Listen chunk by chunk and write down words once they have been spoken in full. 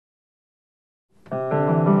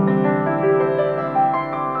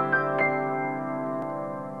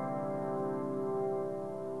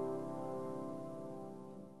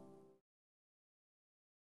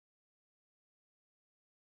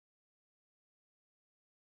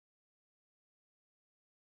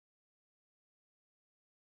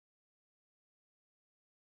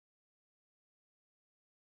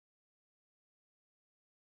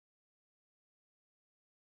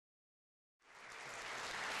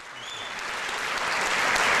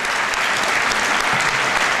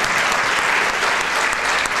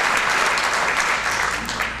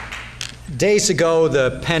Days ago,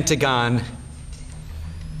 the Pentagon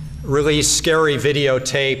released scary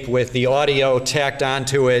videotape with the audio tacked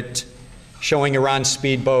onto it showing Iran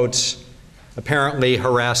speedboats apparently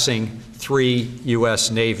harassing 3 U.S.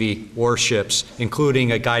 Navy warships,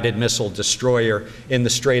 including a guided missile destroyer in the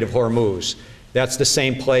Strait of Hormuz. That's the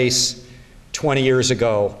same place 20 years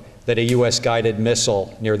ago that a U.S. guided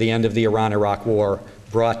missile near the end of the Iran-Iraq War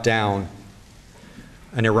brought down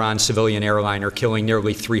an Iran civilian airliner, killing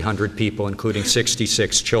nearly 300 people, including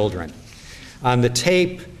 66 children. On the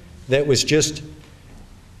tape that was just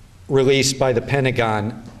released by the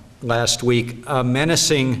Pentagon last week, a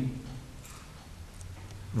menacing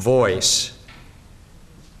voice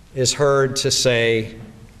is heard to say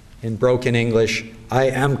in broken English, "I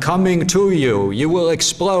am coming to you. You will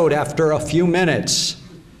explode after a few minutes."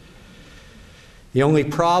 The only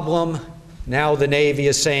problem, now the Navy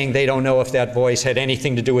is saying they don't know if that voice had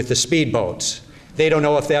anything to do with the speedboats. They don't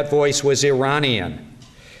know if that voice was Iranian.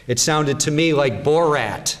 It sounded to me like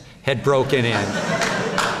Borat had broken in.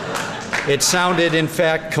 It sounded, in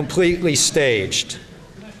fact, completely staged.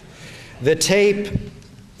 The tape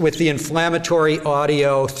with the inflammatory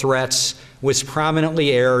audio threats was prominently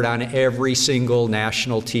aired on every single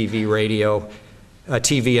national TV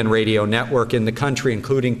and radio network in the country,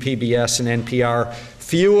 including PBS and NPR.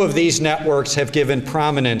 Few of these networks have given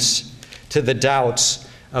prominence to the doubts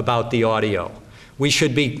about the audio. We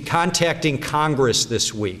should be contacting Congress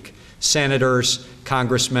this week, senators,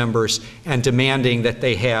 Congress members, and demanding that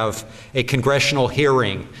they have a congressional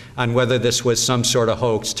hearing on whether this was some sort of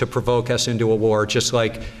hoax to provoke us into a war, just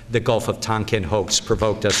like the Gulf of Tonkin hoax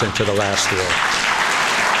provoked us into the last war.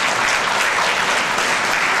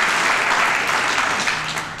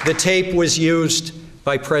 The tape was used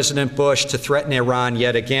by President Bush to threaten Iran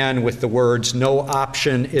yet again with the words, "No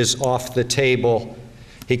option is off the table."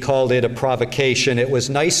 He called it a provocation. It was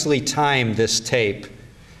nicely timed, this tape,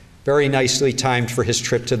 very nicely timed for his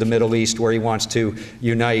trip to the Middle East, where he wants to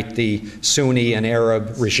unite the Sunni and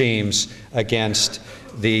Arab regimes against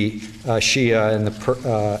the Shia and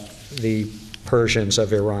the Persians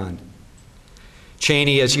of Iran.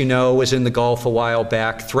 Cheney, as you know, was in the Gulf a while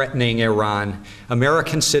back threatening Iran.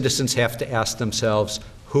 American citizens have to ask themselves,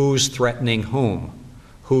 who's threatening whom?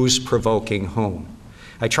 Who's provoking whom?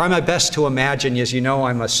 I try my best to imagine, as you know,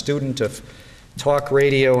 I'm a student of talk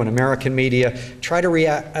radio and American media, try to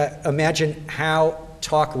imagine how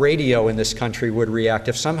talk radio in this country would react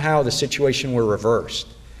if somehow the situation were reversed,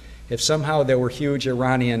 if somehow there were huge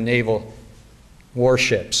Iranian naval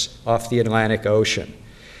warships off the Atlantic Ocean.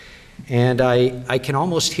 And I can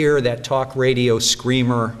almost hear that talk radio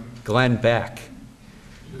screamer, Glenn Beck,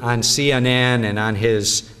 on CNN and on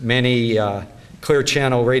his many Clear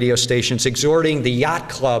Channel radio stations, exhorting the yacht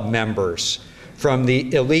club members from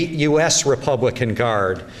the elite U.S. Republican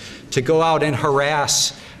Guard to go out and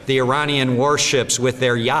harass the Iranian warships with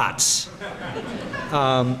their yachts.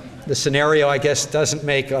 The scenario, I guess, doesn't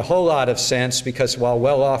make a whole lot of sense because while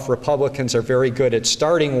well-off Republicans are very good at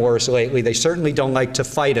starting wars lately, they certainly don't like to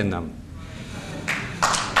fight in them.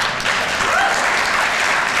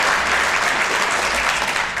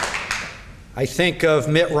 I think of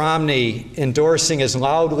Mitt Romney endorsing as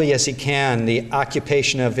loudly as he can the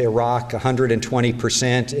occupation of Iraq,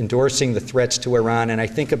 120%, endorsing the threats to Iran, and I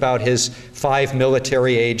think about his 5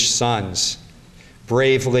 military-aged sons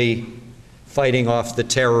bravely fighting off the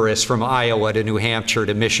terrorists from Iowa to New Hampshire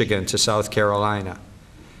to Michigan to South Carolina.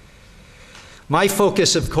 My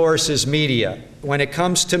focus, of course, is media. When it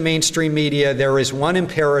comes to mainstream media, there is one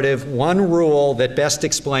imperative, one rule that best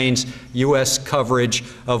explains U.S. coverage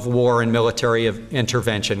of war and military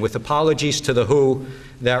intervention. With apologies to the WHO,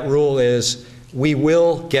 that rule is, we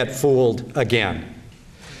will get fooled again.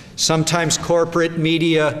 Sometimes corporate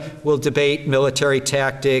media will debate military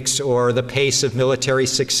tactics or the pace of military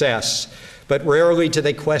success, but rarely do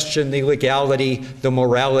they question the legality, the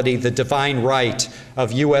morality, the divine right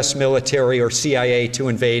of U.S. military or CIA to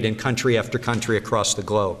invade in country after country across the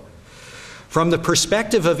globe. From the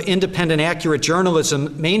perspective of independent, accurate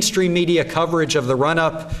journalism, mainstream media coverage of the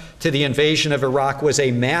run-up to the invasion of Iraq was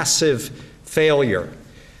a massive failure.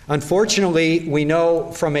 Unfortunately, we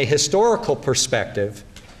know from a historical perspective,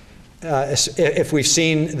 if we've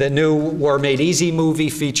seen the new War Made Easy movie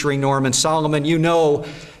featuring Norman Solomon, you know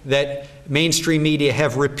that mainstream media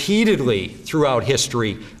have repeatedly throughout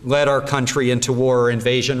history led our country into war or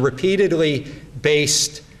invasion, repeatedly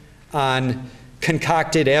based on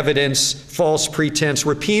concocted evidence, false pretense,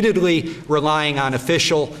 repeatedly relying on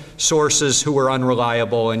official sources who were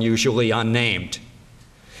unreliable and usually unnamed.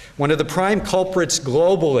 One of the prime culprits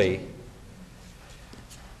globally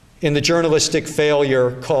in the journalistic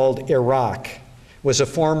failure called Iraq was a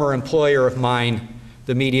former employer of mine,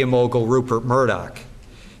 the media mogul Rupert Murdoch.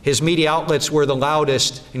 His media outlets were the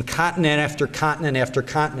loudest in continent after continent after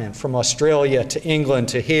continent, from Australia to England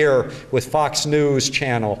to here, with Fox News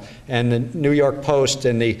Channel and the New York Post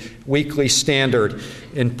and the Weekly Standard,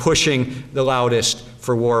 in pushing the loudest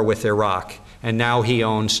for war with Iraq. And now he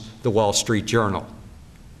owns the Wall Street Journal.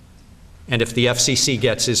 And if the FCC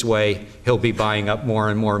gets his way, he'll be buying up more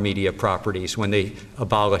and more media properties when they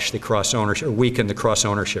abolish the cross-ownership, or weaken the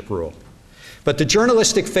cross-ownership rule. But the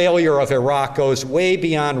journalistic failure of Iraq goes way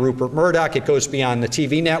beyond Rupert Murdoch. It goes beyond the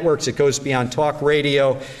TV networks. It goes beyond talk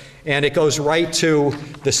radio. And it goes right to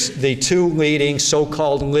the two leading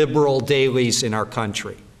so-called liberal dailies in our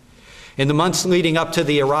country. In the months leading up to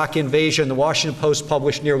the Iraq invasion, the Washington Post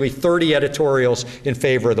published nearly 30 editorials in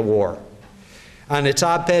favor of the war. On its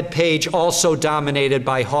op-ed page, also dominated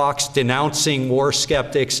by hawks denouncing war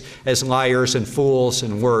skeptics as liars and fools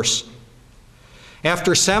and worse.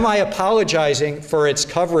 After semi-apologizing for its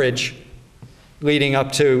coverage leading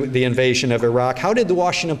up to the invasion of Iraq, how did the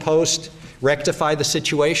Washington Post rectify the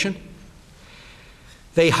situation?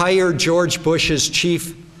 They hired George Bush's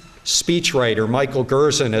chief speechwriter, Michael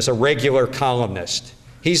Gerson, as a regular columnist.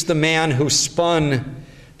 He's the man who spun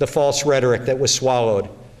the false rhetoric that was swallowed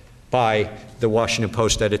by the Washington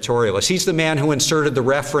Post editorialists. He's the man who inserted the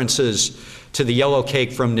references to the yellow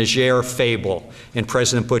cake from Niger fable in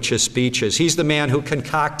President Bush's speeches. He's the man who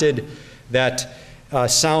concocted that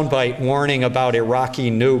soundbite warning about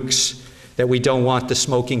Iraqi nukes, that we don't want the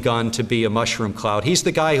smoking gun to be a mushroom cloud. He's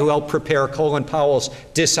the guy who helped prepare Colin Powell's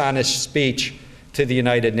dishonest speech to the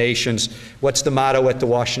United Nations. What's the motto at the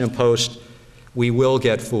Washington Post? We will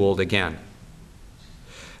get fooled again.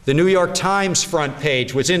 The New York Times front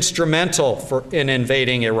page was instrumental in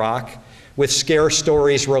invading Iraq, with scare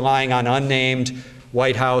stories relying on unnamed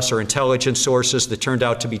White House or intelligence sources that turned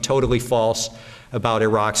out to be totally false about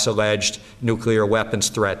Iraq's alleged nuclear weapons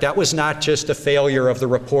threat. That was not just a failure of the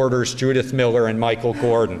reporters Judith Miller and Michael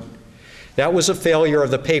Gordon. That was a failure of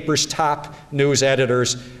the paper's top news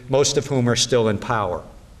editors, most of whom are still in power.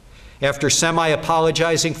 After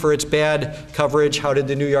semi-apologizing for its bad coverage, how did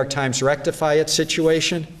the New York Times rectify its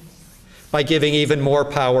situation? By giving even more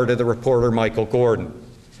power to the reporter Michael Gordon.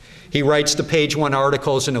 He writes the page one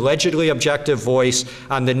articles in allegedly objective voice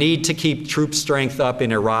on the need to keep troop strength up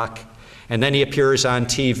in Iraq, and then he appears on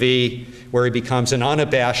TV where he becomes an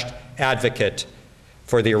unabashed advocate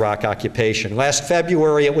for the Iraq occupation. Last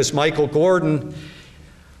February, it was Michael Gordon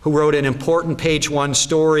who wrote an important page one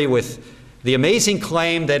story with the amazing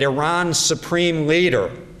claim that Iran's supreme leader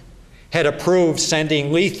had approved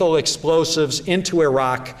sending lethal explosives into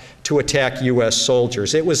Iraq to attack U.S.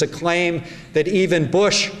 soldiers. It was a claim that even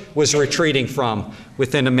Bush was retreating from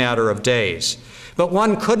within a matter of days. But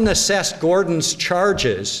one couldn't assess Gordon's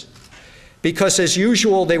charges because, as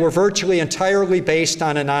usual, they were virtually entirely based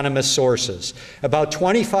on anonymous sources. About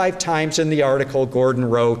 25 times in the article, Gordon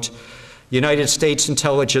wrote, United States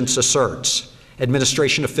intelligence asserts,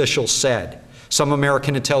 administration officials said, some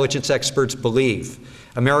American intelligence experts believe,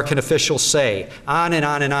 American officials say, on and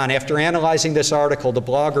on and on. After analyzing this article, the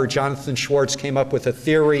blogger Jonathan Schwartz came up with a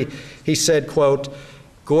theory. He said, quote,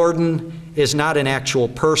 Gordon is not an actual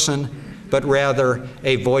person, but rather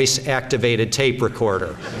a voice-activated tape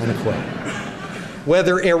recorder, unquote.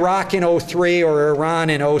 Whether Iraq in 03 or Iran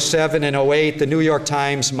in 07 and 08, the New York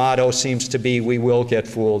Times motto seems to be, we will get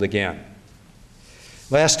fooled again.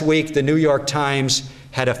 Last week, the New York Times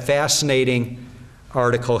had a fascinating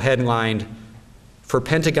article headlined, For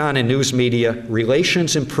Pentagon and News Media,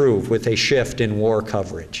 Relations Improve with a Shift in War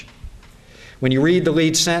Coverage. When you read the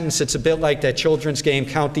lead sentence, it's a bit like that children's game,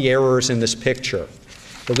 Count the Errors in this picture.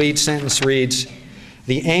 The lead sentence reads,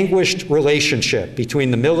 the anguished relationship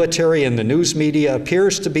between the military and the news media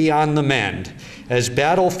appears to be on the mend as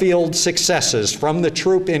battlefield successes from the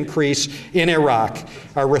troop increase in Iraq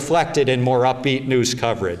are reflected in more upbeat news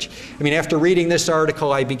coverage. I mean, after reading this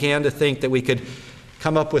article, I began to think that we could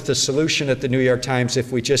come up with a solution at the New York Times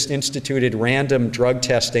if we just instituted random drug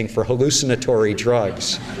testing for hallucinatory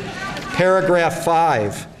drugs. Paragraph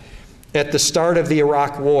 5, at the start of the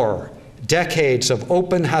Iraq War, decades of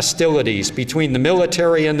open hostilities between the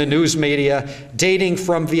military and the news media dating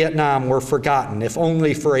from Vietnam were forgotten, if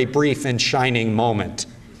only for a brief and shining moment.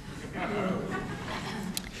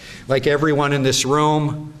 Like everyone in this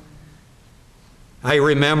room, I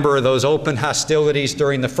remember those open hostilities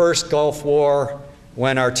during the first Gulf War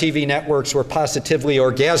when our TV networks were positively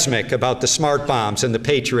orgasmic about the smart bombs and the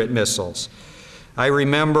Patriot missiles. I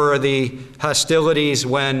remember the hostilities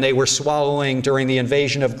when they were swallowing during the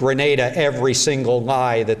invasion of Grenada every single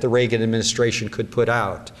lie that the Reagan administration could put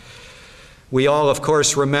out. We all, of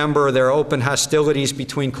course, remember their open hostilities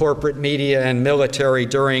between corporate media and military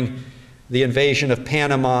during the invasion of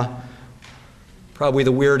Panama, probably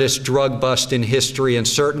the weirdest drug bust in history and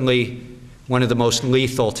certainly one of the most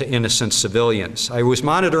lethal to innocent civilians. I was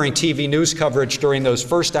monitoring TV news coverage during those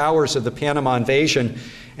first hours of the Panama invasion,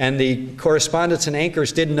 and the correspondents and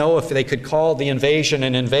anchors didn't know if they could call the invasion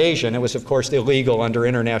an invasion. It was, of course, illegal under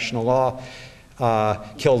international law.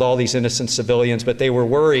 Killed all these innocent civilians, but they were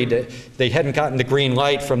worried. They hadn't gotten the green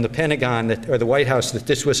light from the Pentagon or the White House that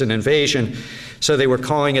this was an invasion, so they were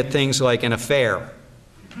calling it things like an affair,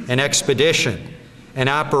 an expedition, an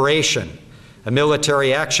operation, a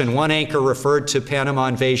military action. One anchor referred to Panama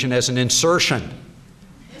invasion as an insertion.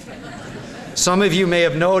 Some of you may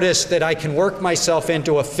have noticed that I can work myself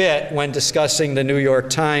into a fit when discussing the New York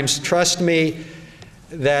Times. Trust me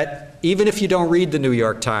that even if you don't read the New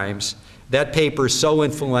York Times, that paper is so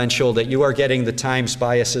influential that you are getting the Times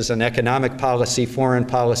biases on economic policy, foreign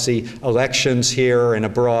policy, elections here and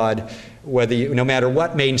abroad, no matter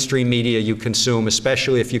what mainstream media you consume,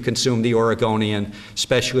 especially if you consume the Oregonian,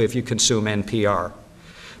 especially if you consume NPR.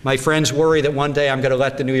 My friends worry that one day I'm going to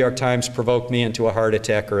let the New York Times provoke me into a heart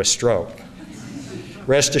attack or a stroke.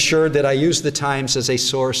 Rest assured that I use the Times as a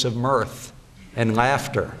source of mirth and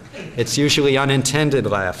laughter. It's usually unintended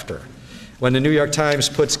laughter. When the New York Times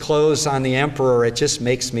puts clothes on the emperor, it just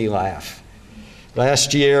makes me laugh.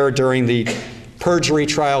 Last year, during the perjury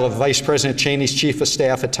trial of Vice President Cheney's chief of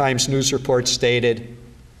staff, a Times News report stated,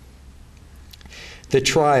 "The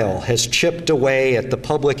trial has chipped away at the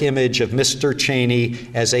public image of Mr. Cheney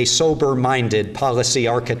as a sober-minded policy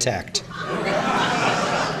architect."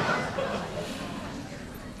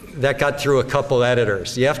 That got through a couple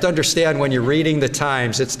editors. You have to understand, when you're reading the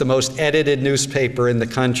Times, it's the most edited newspaper in the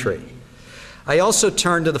country. I also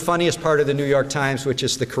turned to the funniest part of the New York Times, which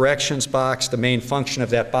is the corrections box. The main function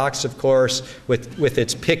of that box, of course, with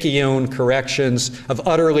its picayune corrections of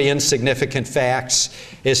utterly insignificant facts,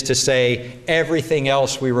 is to say everything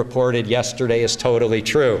else we reported yesterday is totally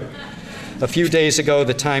true. A few days ago,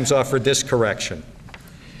 the Times offered this correction.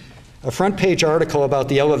 A front-page article about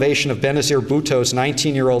the elevation of Benazir Bhutto's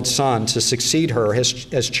 19-year-old son to succeed her as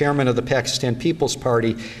chairman of the Pakistan People's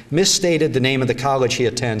Party misstated the name of the college he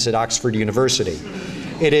attends at Oxford University.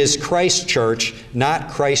 It is Christ Church, not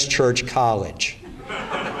Christ Church College.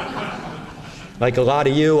 Like a lot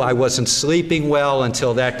of you, I wasn't sleeping well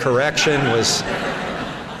until that correction was...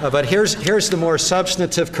 but here's the more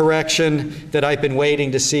substantive correction that I've been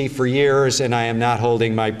waiting to see for years, and I am not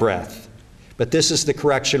holding my breath. But this is the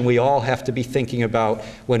correction we all have to be thinking about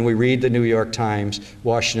when we read the New York Times,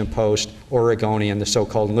 Washington Post, Oregonian, the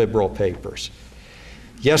so-called liberal papers.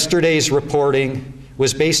 Yesterday's reporting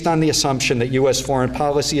was based on the assumption that U.S. foreign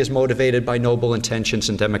policy is motivated by noble intentions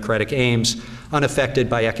and democratic aims, unaffected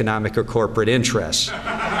by economic or corporate interests.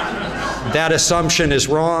 That assumption is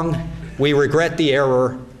wrong. We regret the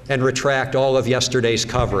error and retract all of yesterday's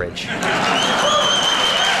coverage.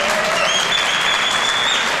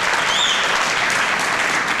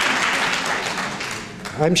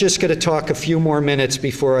 I'm just going to talk a few more minutes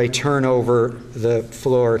before I turn over the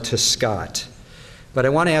floor to Scott. But I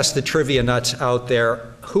want to ask the trivia nuts out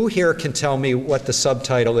there, who here can tell me what the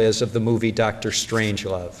subtitle is of the movie Dr.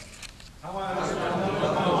 Strangelove?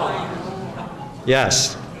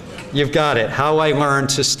 Yes, you've got it. How I Learned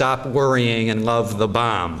to Stop Worrying and Love the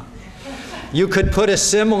Bomb. You could put a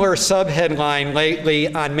similar subheadline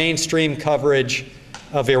lately on mainstream coverage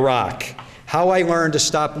of Iraq. How I Learned to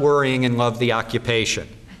Stop Worrying and Love the Occupation.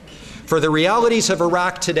 For the realities of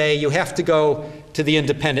Iraq today, you have to go to the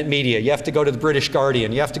independent media. You have to go to the British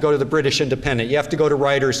Guardian. You have to go to the British Independent. You have to go to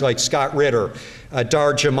writers like Scott Ritter,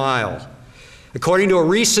 Dar Jamal. According to a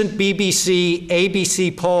recent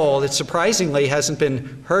BBC poll that surprisingly hasn't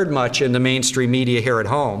been heard much in the mainstream media here at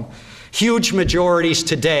home, huge majorities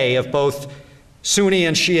today of both Sunni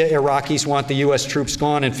and Shia Iraqis want the U.S. troops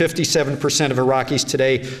gone, and 57% of Iraqis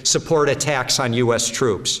today support attacks on U.S.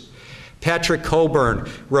 troops. Patrick Coburn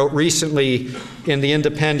wrote recently in The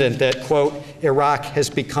Independent that, quote, Iraq has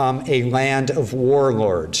become a land of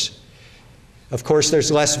warlords. Of course, there's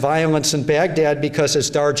less violence in Baghdad because, as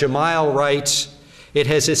Dar Jamal writes, it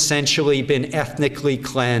has essentially been ethnically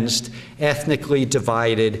cleansed, ethnically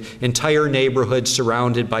divided, entire neighborhoods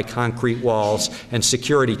surrounded by concrete walls and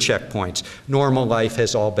security checkpoints. Normal life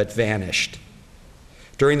has all but vanished.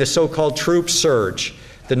 During the so-called troop surge,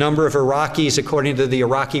 the number of Iraqis, according to the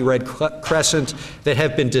Iraqi Red Crescent, that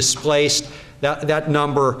have been displaced, that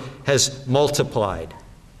number has multiplied,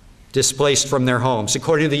 displaced from their homes.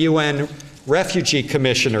 According to the UN refugee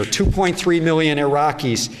commissioner. 2.3 million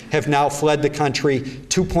Iraqis have now fled the country.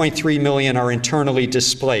 2.3 million are internally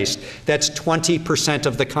displaced. That's 20%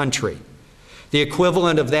 of the country. The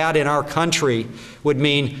equivalent of that in our country would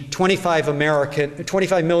mean 25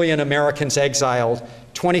 million Americans exiled,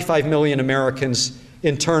 25 million Americans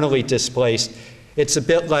internally displaced. It's a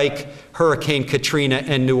bit like Hurricane Katrina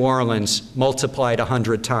in New Orleans multiplied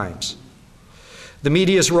 100 times. The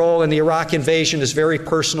media's role in the Iraq invasion is very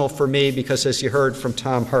personal for me because, as you heard from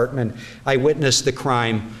Tom Hartman, I witnessed the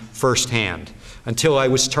crime firsthand until I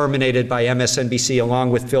was terminated by MSNBC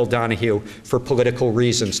along with Phil Donahue for political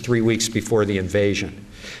reasons 3 weeks before the invasion.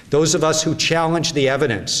 Those of us who challenged the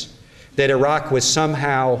evidence that Iraq was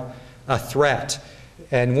somehow a threat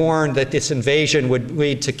and warned that this invasion would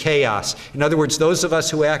lead to chaos. In other words, those of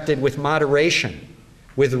us who acted with moderation,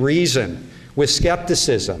 with reason, with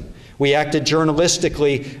skepticism. We acted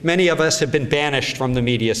journalistically. Many of us have been banished from the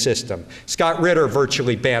media system. Scott Ritter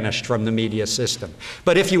virtually banished from the media system.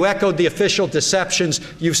 But if you echoed the official deceptions,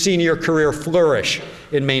 you've seen your career flourish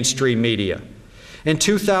in mainstream media. In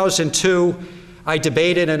 2002, I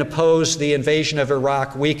debated and opposed the invasion of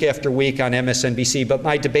Iraq week after week on MSNBC, but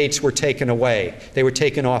my debates were taken away. They were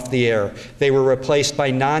taken off the air. They were replaced by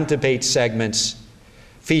non-debate segments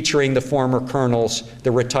featuring the former colonels,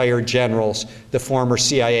 the retired generals, the former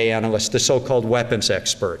CIA analysts, the so-called weapons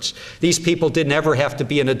experts. These people didn't ever have to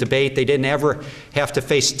be in a debate. They didn't ever have to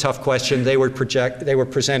face a tough question. They were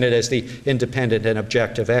presented as the independent and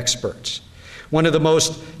objective experts. One of the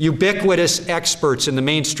most ubiquitous experts in the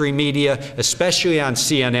mainstream media, especially on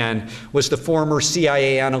CNN, was the former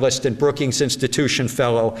CIA analyst and Brookings Institution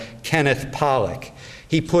fellow, Kenneth Pollack.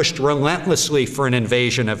 He pushed relentlessly for an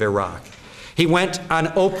invasion of Iraq. He went on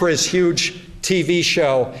Oprah's huge TV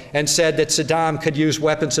show and said that Saddam could use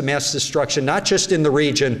weapons of mass destruction, not just in the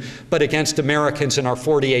region, but against Americans in our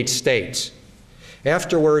 48 states.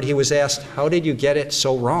 Afterward, he was asked, "How did you get it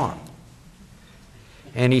so wrong?"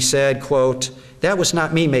 And he said, quote, "That was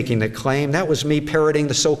not me making the claim, that was me parroting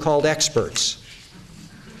the so-called experts."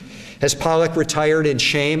 Has Pollack retired in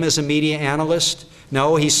shame as a media analyst?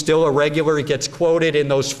 No, he's still a regular. He gets quoted in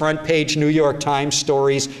those front-page New York Times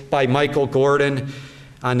stories by Michael Gordon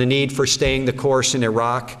on the need for staying the course in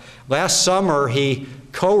Iraq. Last summer, he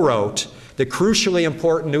co-wrote the crucially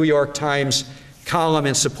important New York Times column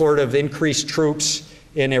in support of increased troops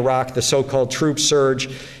in Iraq, the so-called troop surge.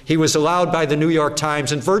 He was allowed by the New York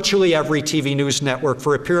Times and virtually every TV news network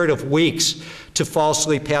for a period of weeks to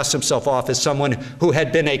falsely pass himself off as someone who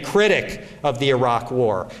had been a critic of the Iraq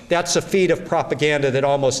war. That's a feat of propaganda that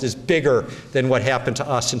almost is bigger than what happened to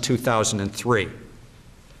us in 2003.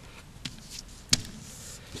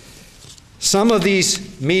 Some of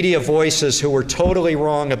these media voices who were totally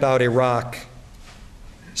wrong about Iraq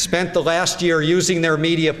spent the last year using their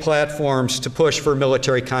media platforms to push for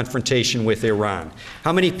military confrontation with Iran.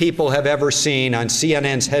 How many people have ever seen on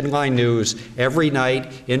CNN's headline news every night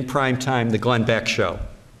in prime time the Glenn Beck show?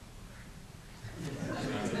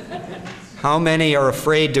 How many are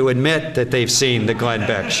afraid to admit that they've seen the Glenn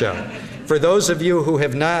Beck show? For those of you who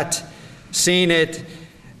have not seen it,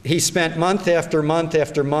 he spent month after month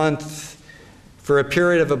after month for a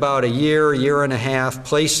period of about a year and a half,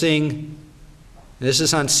 placing, this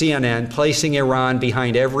is on CNN, placing Iran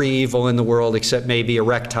behind every evil in the world except maybe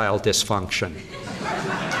erectile dysfunction.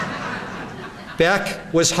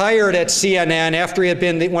 Beck was hired at CNN after he had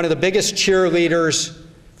been one of the biggest cheerleaders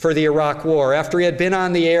for the Iraq War, after he had been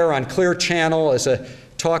on the air on Clear Channel as a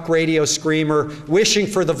talk radio screamer, wishing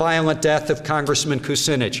for the violent death of Congressman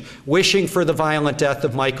Kucinich, wishing for the violent death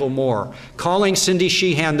of Michael Moore, calling Cindy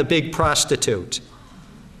Sheehan the big prostitute.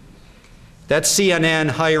 That's CNN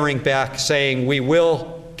hiring Beck, saying, "We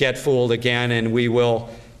will get fooled again, and we will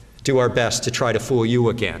do our best to try to fool you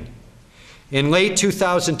again." In late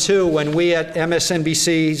 2002, when we at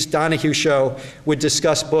MSNBC's Donahue Show would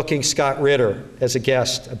discuss booking Scott Ritter as a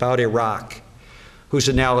guest about Iraq, whose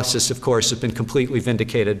analysis, of course, has been completely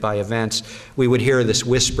vindicated by events, we would hear this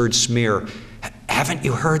whispered smear. "Haven't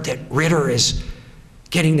you heard that Ritter is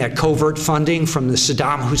getting that covert funding from the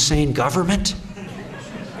Saddam Hussein government?"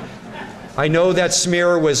 I know that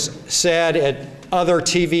smear was said at other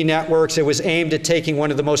TV networks. It was aimed at taking one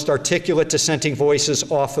of the most articulate dissenting voices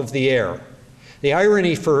off of the air. The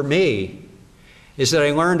irony for me is that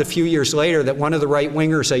I learned a few years later that one of the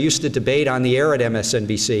right-wingers I used to debate on the air at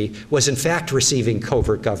MSNBC was in fact receiving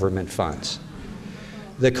covert government funds.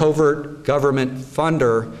 The covert government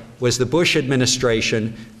funder was the Bush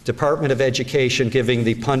administration, Department of Education, giving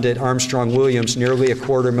the pundit Armstrong Williams nearly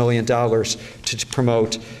 $250,000 to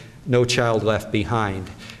promote No Child Left Behind.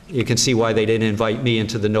 You can see why they didn't invite me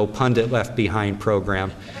into the No Pundit Left Behind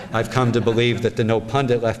program. I've come to believe that the No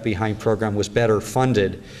Pundit Left Behind program was better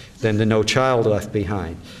funded than the No Child Left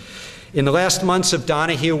Behind. In the last months of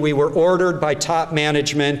Donahue, we were ordered by top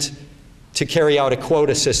management to carry out a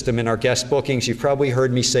quota system in our guest bookings. You've probably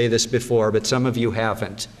heard me say this before, but some of you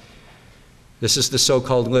haven't. This is the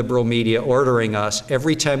so-called liberal media ordering us.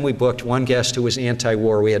 Every time we booked one guest who was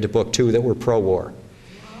anti-war, we had to book 2 that were pro-war.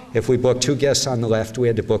 If we booked 2 guests on the left, we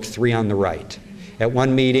had to book 3 on the right. At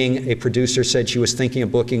one meeting, a producer said she was thinking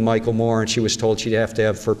of booking Michael Moore, and she was told she'd have to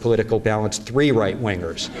have, for political balance, 3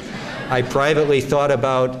 right-wingers. I privately thought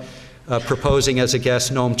about proposing as a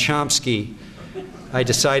guest Noam Chomsky. I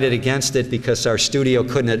decided against it because our studio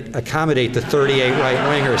couldn't accommodate the 38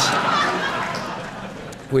 right-wingers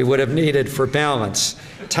we would have needed for balance.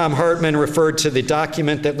 Tom Hartman referred to the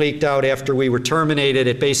document that leaked out after we were terminated.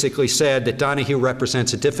 It basically said that Donahue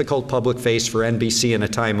represents a difficult public face for NBC in a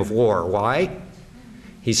time of war. Why?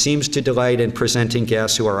 He seems to delight in presenting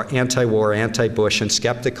guests who are anti-war, anti-Bush, and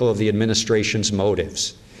skeptical of the administration's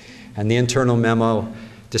motives. And the internal memo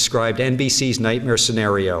described NBC's nightmare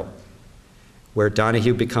scenario, where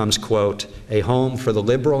Donahue becomes, quote, a home for the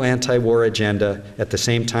liberal anti-war agenda at the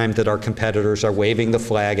same time that our competitors are waving the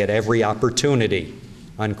flag at every opportunity,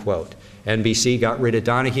 unquote. NBC got rid of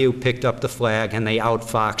Donahue, picked up the flag, and they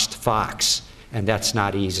outfoxed Fox, and that's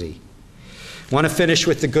not easy. I want to finish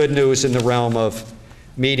with the good news in the realm of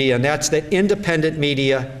media, and that's that independent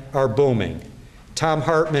media are booming. Tom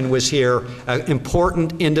Hartman was here, an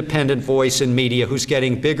important independent voice in media who's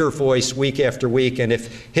getting bigger voice week after week, and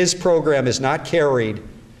if his program is not carried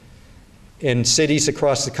in cities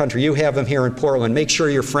across the country, you have him here in Portland, make sure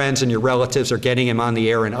your friends and your relatives are getting him on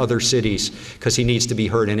the air in other cities, because he needs to be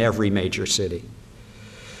heard in every major city.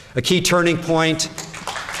 A key turning point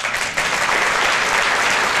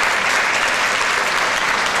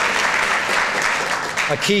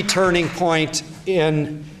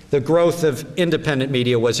in the growth of independent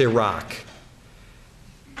media was Iraq.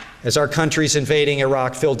 As our country's invading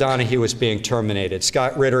Iraq, Phil Donahue is being terminated.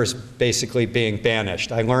 Scott Ritter is basically being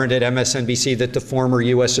banished. I learned at MSNBC that the former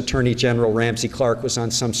U.S. Attorney General Ramsey Clark was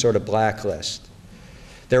on some sort of blacklist.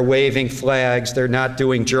 They're waving flags, they're not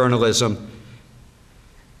doing journalism,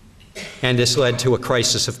 and this led to a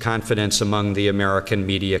crisis of confidence among the American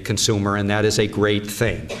media consumer, and that is a great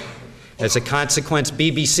thing. As a consequence,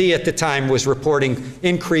 BBC at the time was reporting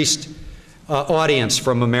increased audience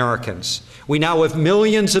from Americans. We now have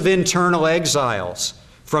millions of internal exiles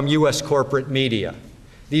from U.S. corporate media.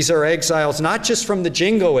 These are exiles not just from the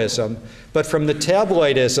jingoism, but from the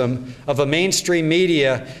tabloidism of a mainstream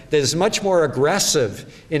media that is much more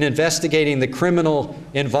aggressive in investigating the criminal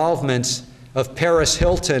involvements of Paris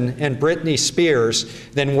Hilton and Britney Spears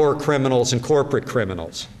than war criminals and corporate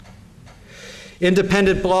criminals.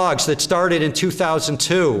 Independent blogs that started in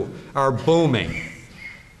 2002 are booming,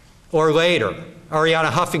 or later. Ariana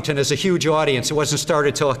Huffington has a huge audience. It wasn't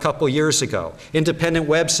started till a couple years ago. Independent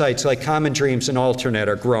websites like Common Dreams and Alternate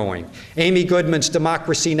are growing. Amy Goodman's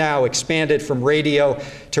Democracy Now! Expanded from radio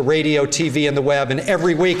to radio, TV, and the web, and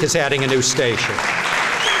every week is adding a new station.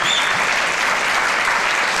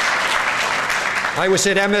 I was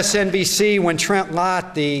at MSNBC when Trent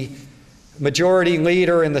Lott, the majority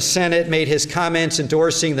leader in the Senate, made his comments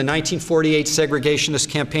endorsing the 1948 segregationist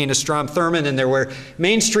campaign of Strom Thurmond, and there were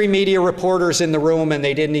mainstream media reporters in the room, and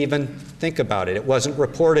they didn't even think about it. It wasn't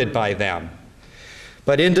reported by them.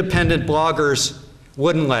 But independent bloggers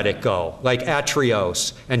wouldn't let it go, like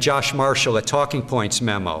Atrios and Josh Marshall at Talking Points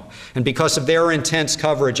Memo. And because of their intense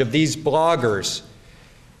coverage of these bloggers,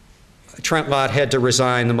 Trent Lott had to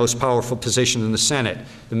resign the most powerful position in the Senate.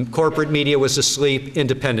 The corporate media was asleep,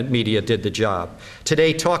 independent media did the job.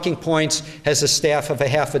 Today, Talking Points has a staff of a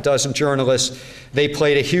half a dozen journalists. They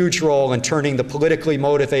played a huge role in turning the politically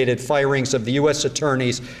motivated firings of the U.S.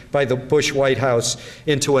 attorneys by the Bush White House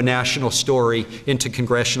into a national story, into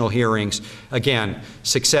congressional hearings. Again,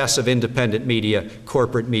 success of independent media,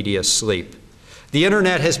 corporate media sleep. The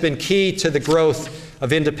internet has been key to the growth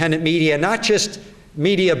of independent media, not just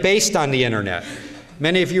media based on the internet.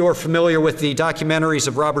 Many of you are familiar with the documentaries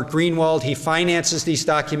of Robert Greenwald. He finances these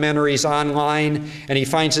documentaries online, and he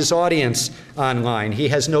finds his audience online. He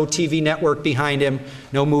has no TV network behind him,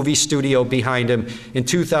 no movie studio behind him. In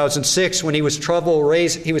 2006, when he was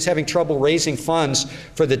having trouble raising funds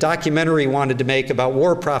for the documentary he wanted to make about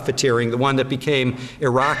war profiteering, the one that became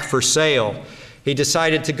Iraq for Sale, he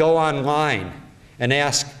decided to go online and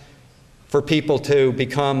ask for people to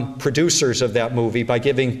become producers of that movie by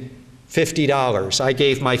giving $50. I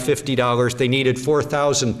gave my $50. They needed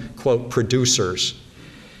 4,000, quote, producers.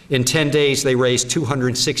 In 10 days, they raised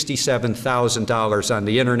 $267,000 on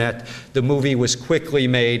the internet. The movie was quickly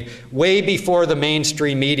made, way before the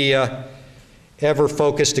mainstream media ever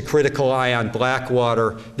focused a critical eye on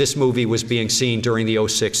Blackwater. This movie was being seen during the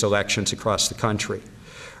 '06 elections across the country.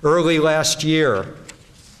 Early last year,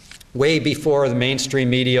 way before the mainstream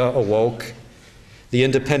media awoke, the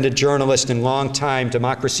independent journalist and longtime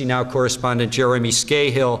Democracy Now! Correspondent Jeremy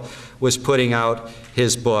Scahill was putting out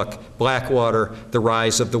his book, Blackwater, The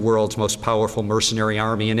Rise of the World's Most Powerful Mercenary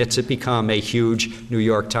Army, and it's become a huge New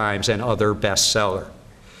York Times and other bestseller.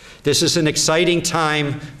 This is an exciting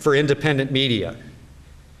time for independent media.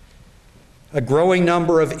 A growing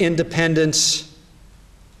number of independents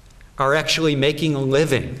are actually making a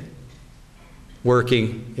living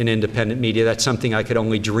working in independent media. That's something I could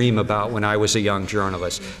only dream about when I was a young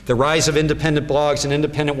journalist. The rise of independent blogs and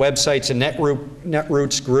independent websites and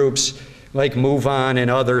netroots groups like Move On and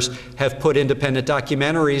others have put independent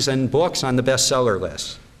documentaries and books on the bestseller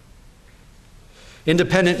list.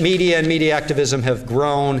 Independent media and media activism have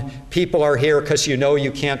grown. People are here because you know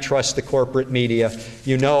you can't trust the corporate media.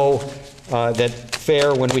 You know that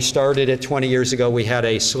FAIR, when we started it 20 years ago, we had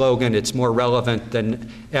a slogan, it's more relevant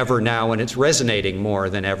than ever now, and it's resonating more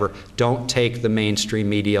than ever. Don't take the mainstream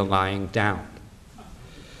media lying down.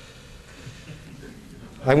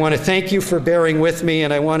 I want to thank you for bearing with me,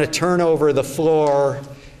 and I want to turn over the floor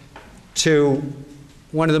to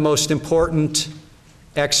one of the most important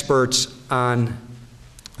experts on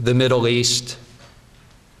the Middle East.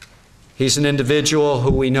 He's an individual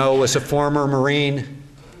who we know was a former Marine,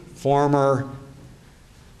 former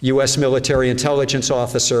U.S. military intelligence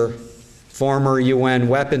officer, former UN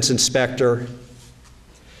weapons inspector.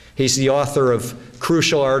 He's the author of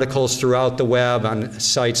crucial articles throughout the web on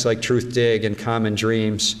sites like Truthdig and Common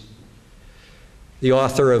Dreams. The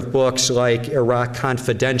author of books like Iraq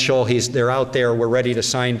Confidential. They're out there. We're ready to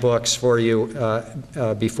sign books for you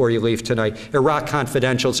before you leave tonight. Iraq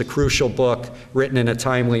Confidential is a crucial book written in a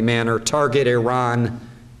timely manner. Target Iran,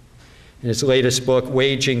 in his latest book,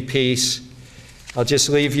 Waging Peace. I'll just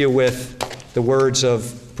leave you with the words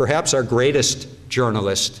of perhaps our greatest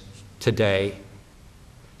journalist today,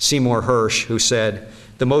 Seymour Hersh, who said,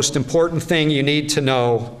 "The most important thing you need to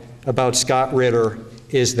know about Scott Ritter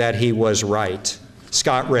is that he was right."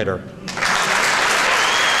 Scott Ritter.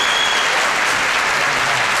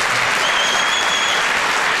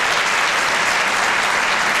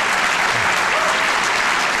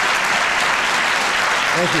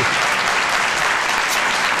 Thank you.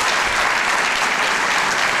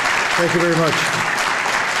 Thank you very much.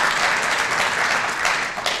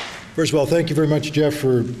 First of all, thank you very much, Jeff,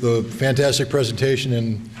 for the fantastic presentation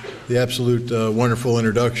and the absolute wonderful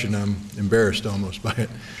introduction. I'm embarrassed almost by it.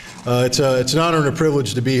 It's an honor and a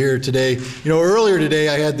privilege to be here today. You know, earlier today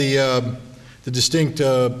I had the distinct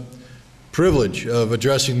privilege of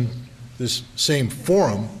addressing this same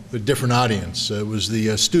forum with a different audience. It was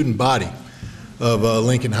the student body of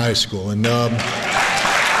Lincoln High School. And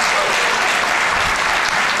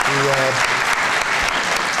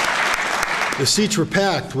the seats were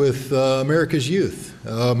packed with America's youth.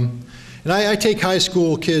 And I take high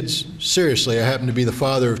school kids seriously. I happen to be the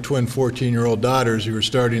father of twin 14-year-old daughters who are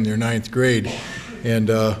starting their 9th grade. And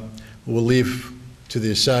we'll leave to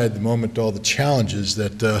the side the moment all the challenges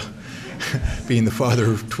that being the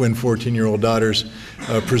father of twin 14-year-old daughters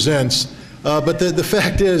presents. But the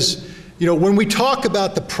fact is, you know, when we talk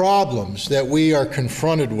about the problems that we are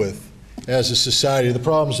confronted with as a society, the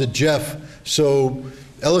problems that Jeff so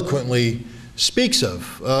eloquently speaks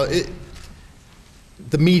of, the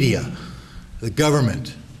media, the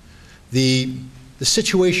government, the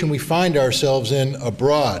situation we find ourselves in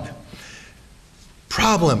abroad,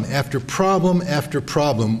 problem after problem after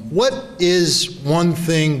problem. What is one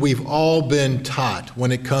thing we've all been taught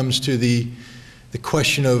when it comes to the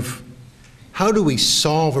question of how do we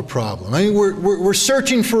solve a problem? I mean, we're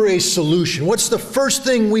searching for a solution. What's the first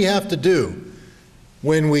thing we have to do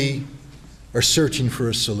when we are searching for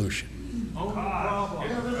a solution?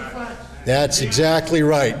 That's exactly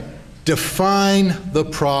right. Define the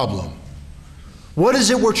problem. What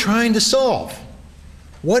is it we're trying to solve?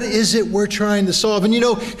 What is it we're trying to solve? And you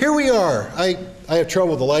know, here we are. I have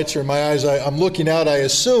trouble with the lights here in my eyes. I'm looking out. I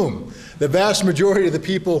assume the vast majority of the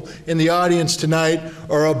people in the audience tonight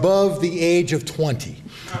are above the age of 20.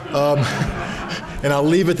 And I'll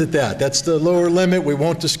leave it at that. That's the lower limit. We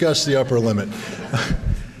won't discuss the upper limit.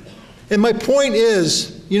 And my point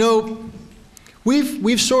is, you know,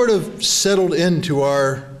 we've sort of settled into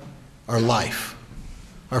our life,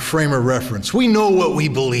 our frame of reference. We know what we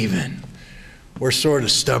believe in. we're sort of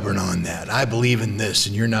stubborn on that. I believe in this,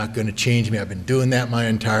 and you're not going to change me. I've been doing that my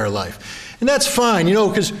entire life. And that's fine, you know,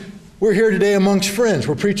 because we're here today amongst friends.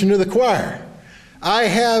 We're preaching to the choir. I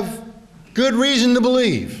have good reason to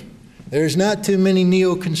believe there's not too many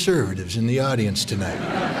neoconservatives in the audience tonight.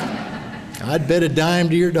 I'd bet a dime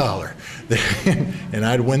to your dollar, and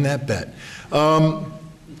I'd win that bet.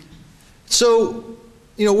 So,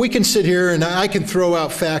 you know, we can sit here and I can throw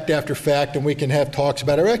out fact after fact and we can have talks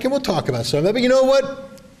about Iraq and we'll talk about some of that. But you know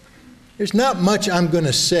what? There's not much I'm going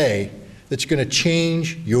to say that's going to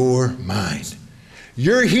change your mind.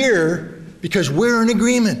 You're here because we're in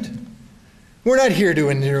agreement. We're not here to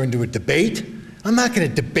enter into a debate. I'm not going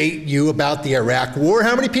to debate you about the Iraq war.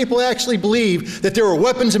 How many people actually believe that there were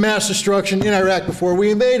weapons of mass destruction in Iraq before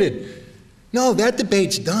we invaded? No, that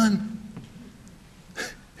debate's done.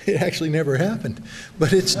 It actually never happened,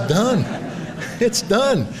 but it's done. It's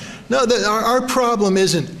done. No, our problem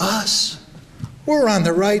isn't us. We're on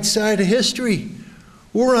the right side of history.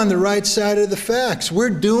 We're on the right side of the facts. We're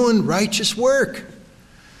doing righteous work.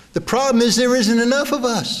 The problem is there isn't enough of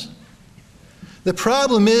us. The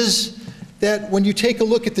problem is that when you take a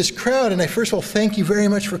look at this crowd, and I first of all thank you very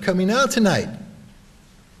much for coming out tonight,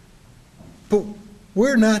 but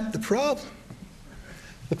we're not the problem.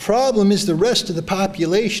 The problem is the rest of the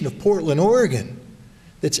population of Portland, Oregon,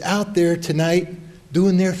 that's out there tonight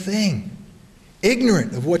doing their thing,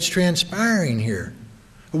 ignorant of what's transpiring here,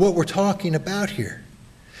 of what we're talking about here.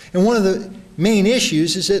 And one of the main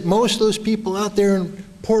issues is that most of those people out there in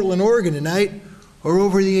Portland, Oregon tonight are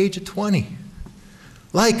over the age of 20.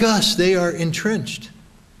 Like us, they are entrenched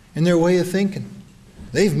in their way of thinking.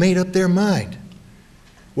 They've made up their mind.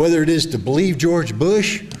 Whether it is to believe George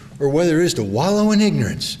Bush or whether it is to wallow in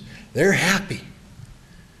ignorance, they're happy.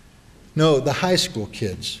 No, the high school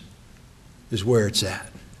kids is where it's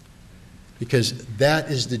at, because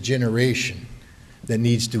that is the generation that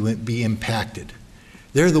needs to be impacted.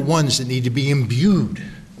 They're the ones that need to be imbued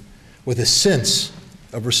with a sense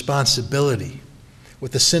of responsibility,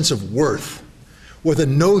 with a sense of worth, with a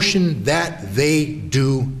notion that they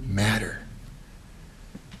do matter,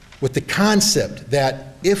 with the concept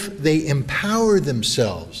that if they empower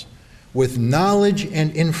themselves with knowledge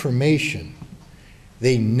and information,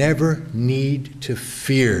 they never need to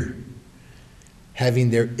fear having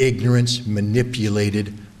their ignorance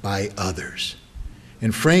manipulated by others.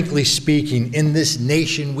 And frankly speaking, in this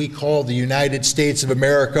nation we call the United States of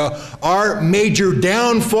America, our major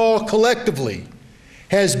downfall collectively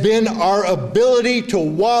has been our ability to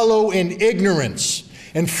wallow in ignorance.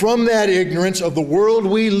 And from that ignorance of the world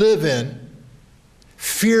we live in,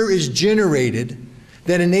 fear is generated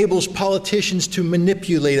that enables politicians to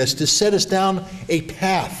manipulate us, to set us down a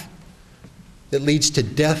path that leads to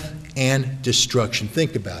death and destruction.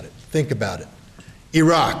 Think about it. Think about it.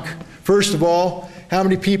 Iraq. First of all, how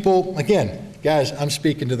many people, again, guys, I'm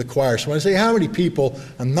speaking to the choir, so when I say how many people,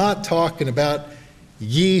 I'm not talking about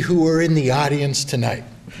ye who are in the audience tonight.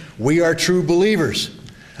 We are true believers.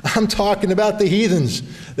 I'm talking about the heathens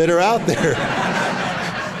that are out there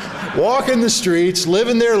walking the streets,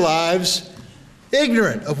 living their lives,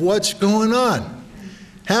 ignorant of what's going on.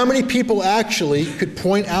 How many people actually could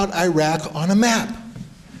point out Iraq on a map?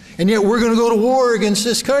 And yet we're going to go to war against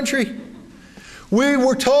this country. We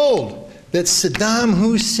were told that Saddam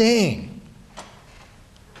Hussein,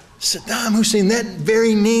 that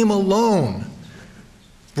very name alone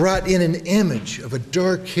brought in an image of a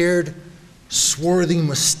dark-haired, swarthy,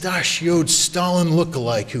 mustachioed Stalin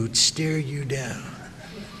lookalike who would stare you down.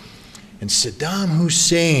 And Saddam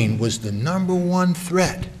Hussein was the #1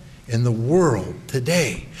 threat in the world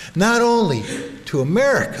today, not only to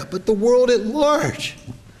America, but the world at large.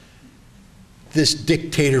 This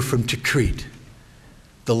dictator from Tikrit,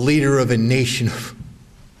 the leader of a nation of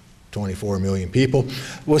 24 million people,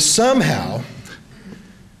 was somehow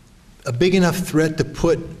a big enough threat to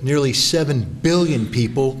put nearly 7 billion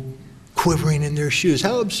people quivering in their shoes.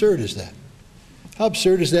 How absurd is that? How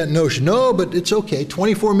absurd is that notion? No, but it's okay.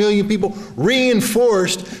 24 million people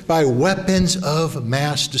reinforced by weapons of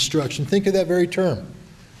mass destruction. Think of that very term.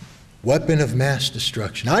 Weapon of mass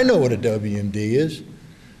destruction. I know what a WMD is.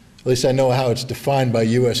 At least I know how it's defined by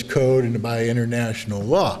U.S. code and by international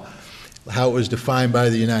law. How it was defined by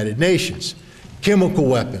the United Nations. Chemical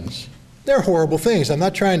weapons. They're horrible things. I'm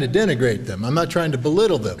not trying to denigrate them. I'm not trying to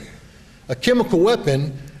belittle them. A chemical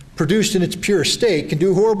weapon produced in its pure state can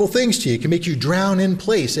do horrible things to you. It can make you drown in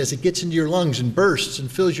place as it gets into your lungs and bursts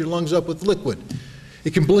and fills your lungs up with liquid.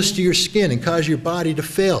 It can blister your skin and cause your body to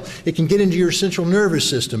fail. It can get into your central nervous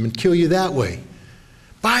system and kill you that way.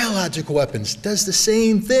 Biological weapons does the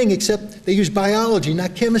same thing, except they use biology,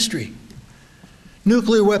 not chemistry.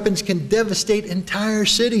 Nuclear weapons can devastate entire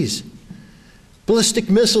cities. Ballistic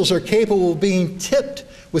missiles are capable of being tipped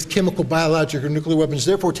with chemical, biological, or nuclear weapons,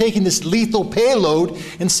 therefore taking this lethal payload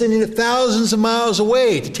and sending it thousands of miles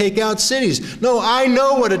away to take out cities. No, I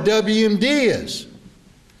know what a WMD is.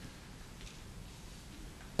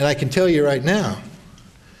 And I can tell you right now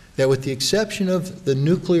that with the exception of the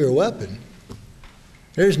nuclear weapon,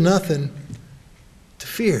 there's nothing to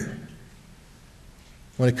fear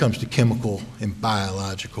when it comes to chemical and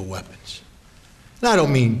biological weapons. And I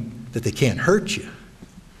don't mean that they can't hurt you.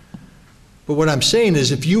 But what I'm saying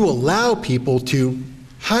is if you allow people to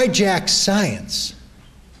hijack science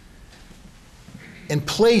and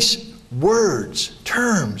place words,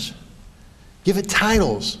 terms, give it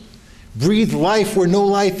titles, breathe life where no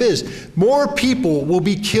life is, more people will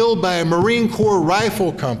be killed by a Marine Corps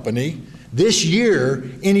rifle company this year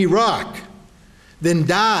in Iraq than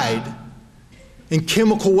died in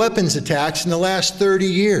chemical weapons attacks in the last 30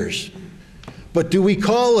 years. But do we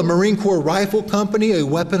call a Marine Corps rifle company a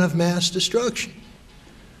weapon of mass destruction?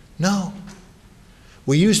 No.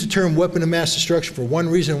 We use the term weapon of mass destruction for one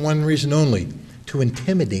reason only, to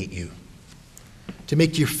intimidate you, to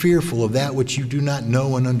make you fearful of that which you do not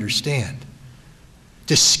know and understand,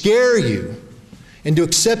 to scare you into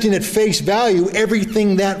accepting at face value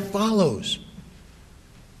everything that follows.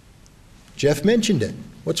 Jeff mentioned it.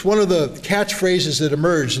 What's one of the catchphrases that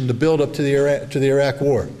emerged in the build-up to the Iraq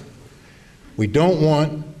War? We don't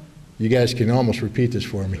want, you guys can almost repeat this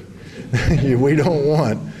for me, we don't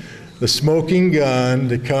want the smoking gun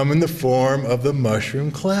to come in the form of the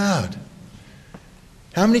mushroom cloud.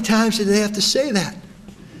 How many times did they have to say that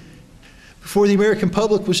before the American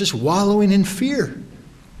public was just wallowing in fear?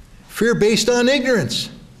 Fear based on ignorance.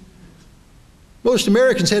 Most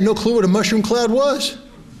Americans had no clue what a mushroom cloud was,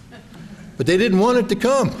 but they didn't want it to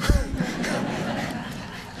come.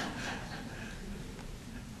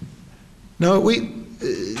 No, we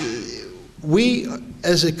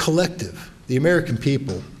as a collective, the American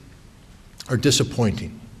people, are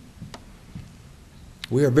disappointing.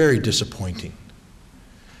 We are very disappointing.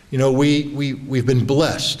 You know, we've been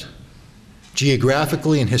blessed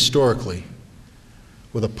geographically and historically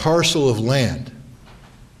with a parcel of land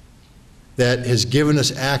that has given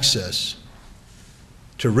us access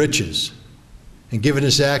to riches and given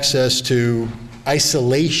us access to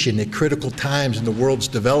isolation at critical times in the world's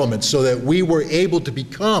development so that we were able to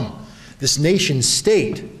become this nation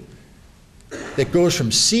state that goes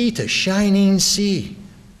from sea to shining sea.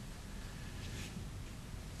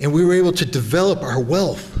 And we were able to develop our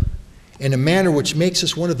wealth in a manner which makes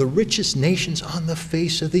us one of the richest nations on the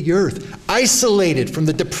face of the earth, isolated from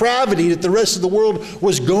the depravity that the rest of the world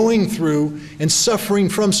was going through and suffering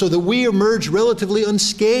from, so that we emerge relatively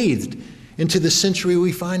unscathed into the century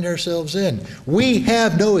we find ourselves in. We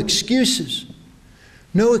have no excuses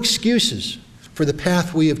for the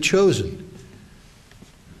path we have chosen,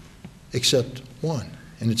 except one,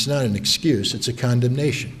 and it's not an excuse, it's a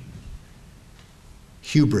condemnation.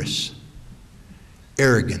 Hubris,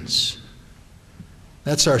 arrogance.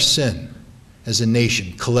 That's our sin as a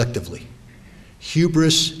nation, collectively.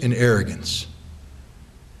 Hubris and arrogance.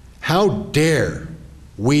 How dare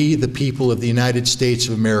we, the people of the United States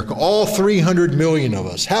of America, all 300 million of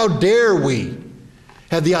us, how dare we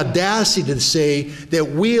have the audacity to say that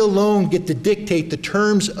we alone get to dictate the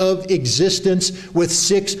terms of existence with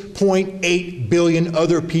 6.8 billion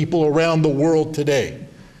other people around the world today?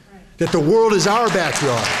 Right. That the world is our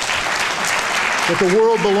backyard, that the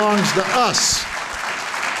world belongs to us,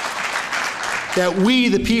 that we,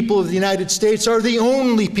 the people of the United States, are the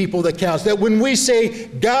only people that counts. That when we say,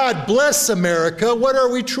 God bless America, what are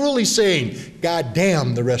we truly saying? God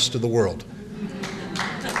damn the rest of the world.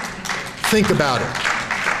 Think about it.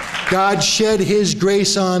 God shed his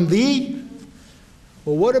grace on thee.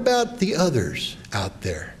 Well, what about the others out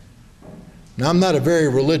there? Now, I'm not a very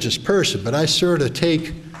religious person, but I sort of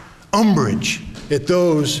take umbrage at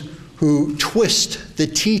those who twist the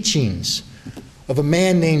teachings of a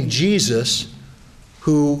man named Jesus,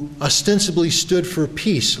 who ostensibly stood for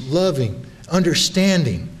peace, loving,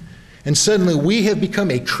 understanding. And suddenly we have become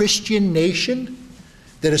a Christian nation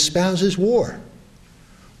that espouses war.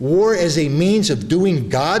 War as a means of doing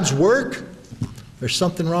God's work. There's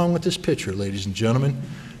something wrong with this picture, ladies and gentlemen.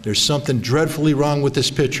 There's something dreadfully wrong with this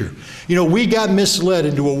picture. You know, we got misled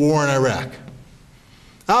into a war in Iraq.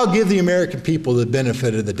 I'll give the American people the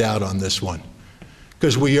benefit of the doubt on this one,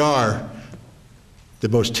 because we are the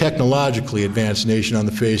most technologically advanced nation on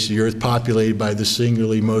the face of the earth, populated by the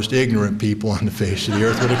singularly most ignorant people on the face of the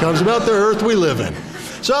earth when it comes about the earth we live in.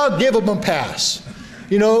 So I'll give them a pass.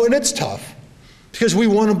 You know, and it's tough, because we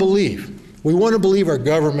want to believe. We want to believe our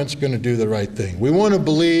government's going to do the right thing. We want to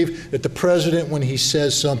believe that the president, when he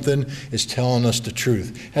says something, is telling us the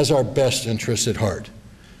truth, has our best interests at heart.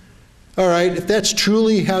 All right, if that's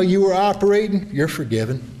truly how you were operating, you're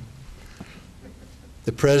forgiven.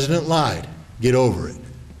 The president lied. Get over it.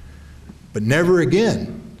 But never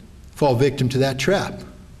again fall victim to that trap.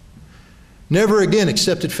 Never again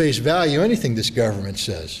accept at face value anything this government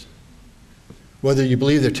says, whether you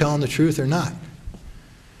believe they're telling the truth or not.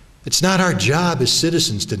 It's not our job as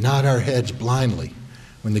citizens to nod our heads blindly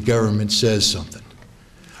when the government says something.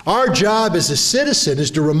 Our job as a citizen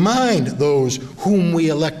is to remind those whom we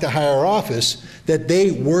elect to higher office that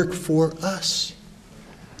they work for us.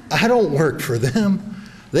 I don't work for them.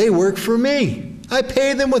 They work for me. I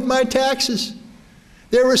pay them with my taxes.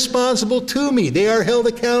 They're responsible to me. They are held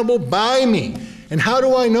accountable by me. And how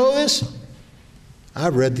do I know this?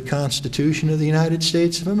 I've read the Constitution of the United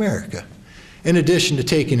States of America. In addition to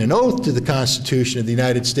taking an oath to the Constitution of the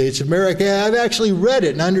United States of America, I've actually read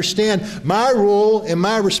it and understand my role and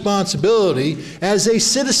my responsibility as a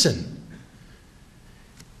citizen.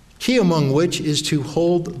 Key among which is to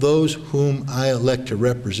hold those whom I elect to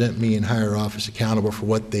represent me in higher office accountable for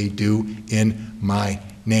what they do in my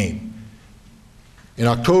name. In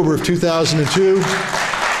October of 2002,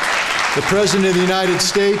 the President of the United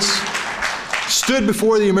States stood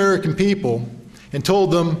before the American people and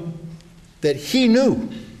told them that he knew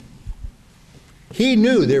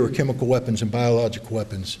there were chemical weapons and biological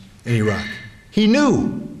weapons in Iraq. He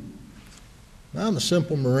knew. I'm a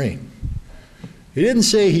simple Marine. He didn't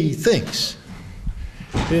say he thinks.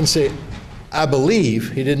 He didn't say, I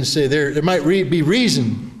believe. He didn't say there might be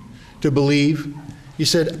reason to believe. He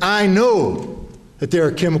said, I know that there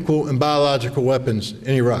are chemical and biological weapons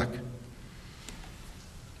in Iraq.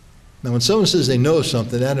 Now, when someone says they know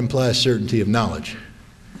something, that implies certainty of knowledge,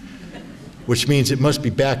 which means it must be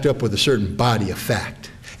backed up with a certain body of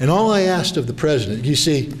fact. And all I asked of the president, you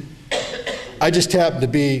see, I just happened to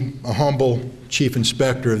be a humble chief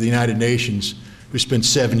inspector of the United Nations who spent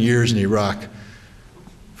 7 years in Iraq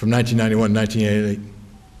from 1991 to 1988,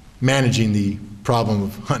 managing the problem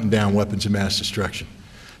of hunting down weapons of mass destruction.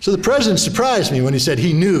 So the president surprised me when he said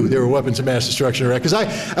he knew there were weapons of mass destruction in Iraq, because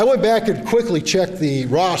I went back and quickly checked the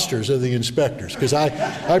rosters of the inspectors, because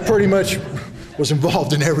I pretty much was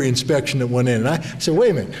involved in every inspection that went in. And I said, wait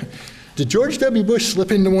a minute, did George W. Bush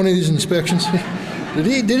slip into one of these inspections?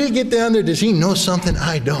 Did he get down there? Does he know something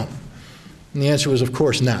I don't? And the answer was, of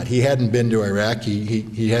course not. He hadn't been to Iraq.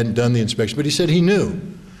 He hadn't done the inspection, but he said he knew.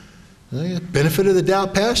 Benefit of the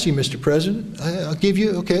doubt passed you, Mr. President. I'll give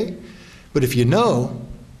you, okay. But if you know,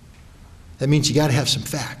 that means you got to have some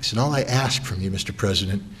facts. And all I ask from you, Mr.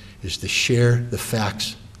 President, is to share the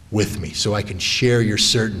facts with me so I can share your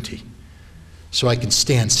certainty, so I can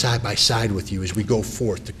stand side by side with you as we go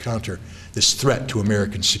forth to counter this threat to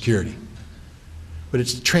American security. But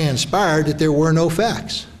it's transpired that there were no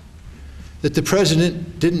facts, that the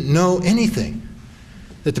president didn't know anything,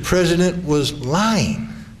 that the president was lying.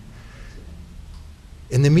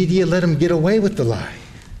 And the media let him get away with the lie.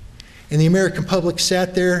 And the American public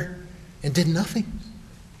sat there and did nothing.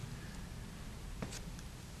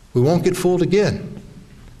 We won't get fooled again,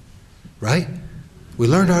 right? We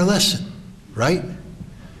learned our lesson, right?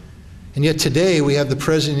 And yet today we have the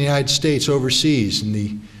President of the United States overseas in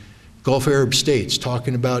the Gulf Arab states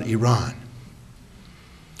talking about Iran.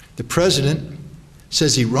 The President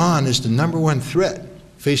says Iran is the #1 threat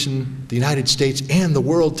facing the United States and the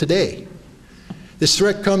world today. This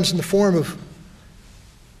threat comes in the form of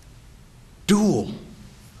dual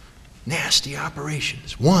nasty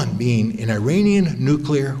operations, one being an Iranian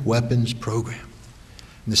nuclear weapons program,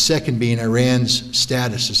 and the second being Iran's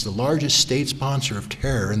status as the largest state sponsor of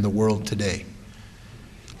terror in the world today.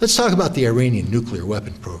 Let's talk about the Iranian nuclear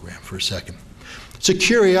weapon program for a second. It's a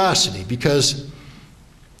curiosity because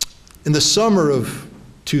in the summer of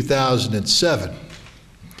 2007,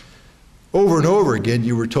 over and over again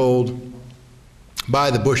you were told by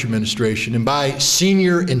the Bush administration and by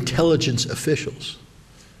senior intelligence officials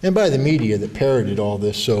and by the media that parroted all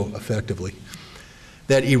this so effectively,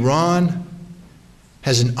 that Iran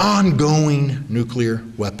has an ongoing nuclear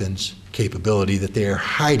weapons capability that they are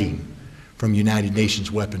hiding from United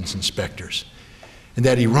Nations weapons inspectors, and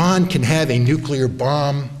that Iran can have a nuclear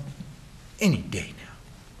bomb any day now.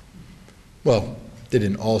 Well, they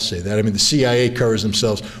didn't all say that. I mean, the CIA covers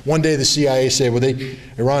themselves. One day the CIA said, well,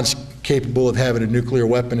 Iran's capable of having a nuclear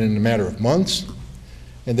weapon in a matter of months.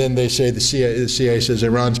 And then they say, the CIA says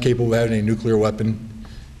Iran's capable of having a nuclear weapon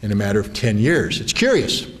in a matter of 10 years. It's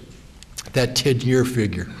curious, that 10-year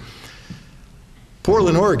figure.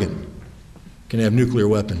 Portland, Oregon can have nuclear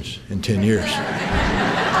weapons in 10 years.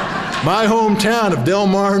 My hometown of Del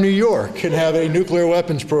Mar, New York, can have a nuclear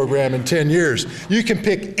weapons program in 10 years. You can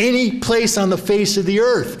pick any place on the face of the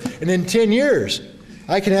earth, and in 10 years,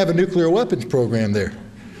 I can have a nuclear weapons program there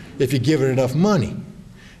if you give it enough money.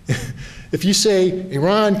 If you say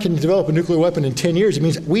Iran can develop a nuclear weapon in 10 years, it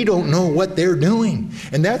means we don't know what they're doing.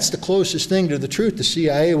 And that's the closest thing to the truth the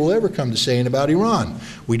CIA will ever come to saying about Iran.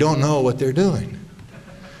 We don't know what they're doing.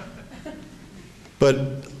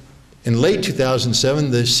 But in late 2007,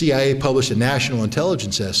 the CIA published a national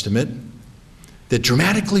intelligence estimate that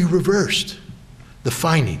dramatically reversed the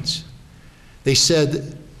findings. They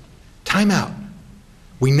said, time out.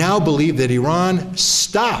 We now believe that Iran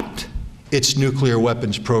stopped its nuclear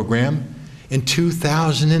weapons program in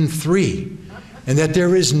 2003, and that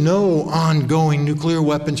there is no ongoing nuclear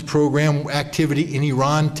weapons program activity in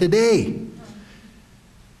Iran today.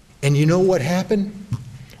 And you know what happened?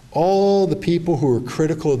 All the people who were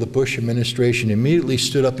critical of the Bush administration immediately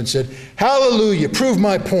stood up and said, hallelujah, prove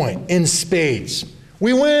my point, in spades.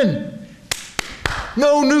 We win.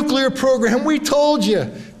 No nuclear program, we told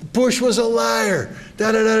you. Bush was a liar,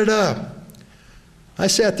 da-da-da-da-da. I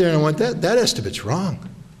sat there and I went, that estimate's wrong.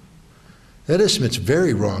 That estimate's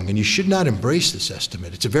very wrong, and you should not embrace this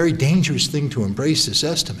estimate. It's a very dangerous thing to embrace this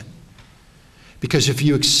estimate. Because if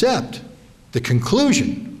you accept the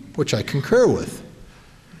conclusion, which I concur with,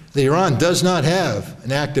 that Iran does not have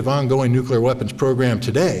an active ongoing nuclear weapons program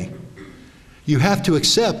today, you have to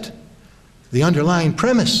accept the underlying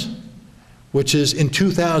premise, which is in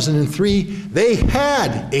 2003, they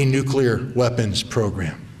had a nuclear weapons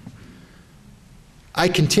program. I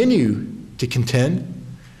continue to contend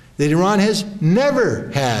that Iran has never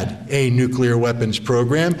had a nuclear weapons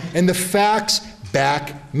program, and the facts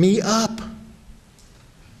back me up.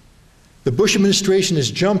 The Bush administration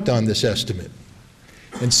has jumped on this estimate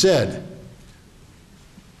and said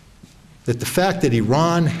that the fact that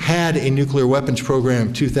Iran had a nuclear weapons program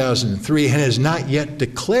in 2003 and has not yet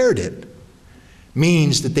declared it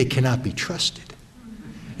means that they cannot be trusted,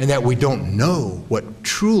 and that we don't know what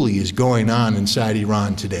truly is going on inside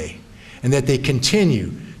Iran today, and that they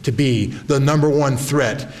continue to be the #1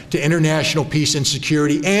 threat to international peace and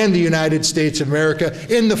security and the United States of America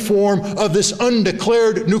in the form of this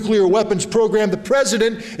undeclared nuclear weapons program. The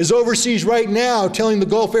president is overseas right now telling the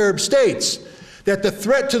Gulf Arab states that the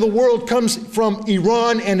threat to the world comes from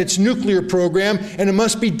Iran and its nuclear program, and it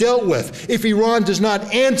must be dealt with. If Iran does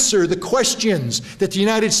not answer the questions that the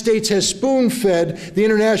United States has spoon-fed the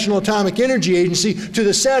International Atomic Energy Agency to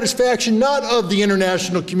the satisfaction not of the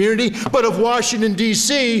international community, but of Washington,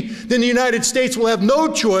 D.C., then the United States will have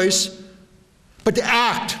no choice but to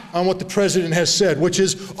act on what the president has said, which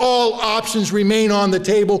is all options remain on the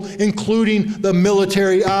table, including the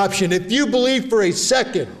military option. If you believe for a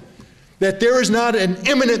second that there is not an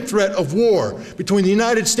imminent threat of war between the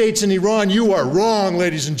United States and Iran, you are wrong,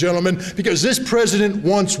 ladies and gentlemen, because this president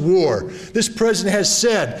wants war. This president has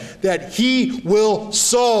said that he will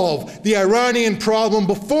solve the Iranian problem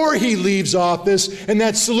before he leaves office, and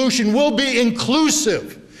that solution will be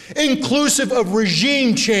inclusive of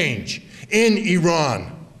regime change in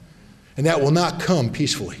Iran. And that will not come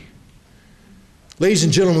peacefully. Ladies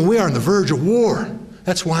and gentlemen, we are on the verge of war.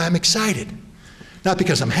 That's why I'm excited. Not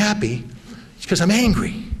because I'm happy, it's because I'm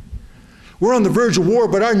angry. We're on the verge of war,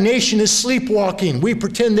 but our nation is sleepwalking. We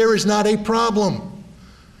pretend there is not a problem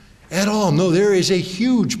at all. No, there is a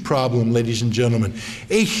huge problem, ladies and gentlemen.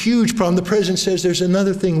 A huge problem. The president says there's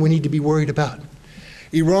another thing we need to be worried about.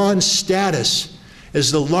 Iran's status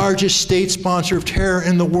as the largest state sponsor of terror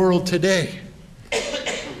in the world today.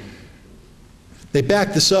 They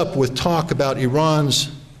back this up with talk about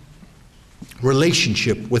Iran's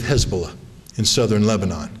relationship with Hezbollah in southern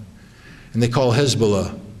Lebanon. And they call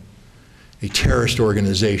Hezbollah a terrorist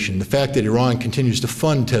organization. The fact that Iran continues to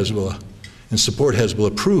fund Hezbollah and support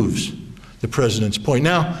Hezbollah proves the president's point.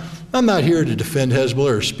 Now, I'm not here to defend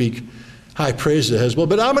Hezbollah or speak high praise of Hezbollah,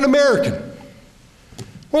 but I'm an American.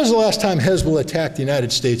 When was the last time Hezbollah attacked the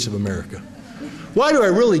United States of America? Why do I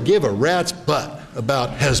really give a rat's butt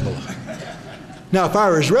about Hezbollah? Now, if I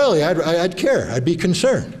were Israeli, I'd care. I'd be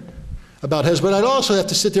concerned about Hezbollah. I'd also have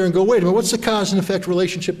to sit there and go, wait a minute, what's the cause and effect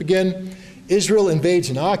relationship again? Israel invades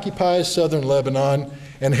and occupies southern Lebanon,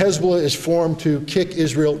 and Hezbollah is formed to kick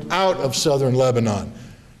Israel out of southern Lebanon.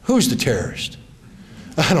 Who's the terrorist?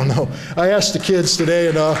 I don't know. I asked the kids today,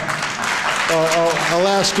 and I'll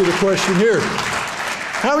ask you the question here.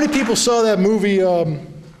 How many people saw that movie?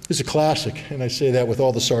 It's a classic, and I say that with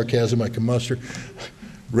all the sarcasm I can muster.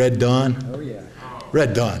 Red Dawn. Oh, yeah.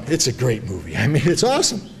 Red Dawn. It's a great movie. I mean, it's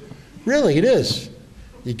awesome. Really, it is.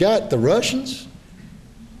 You got the Russians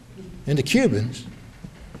and the Cubans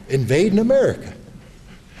invading America.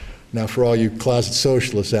 Now, for all you closet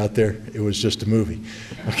socialists out there, it was just a movie.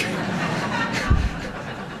 Okay.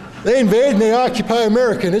 They invade and they occupy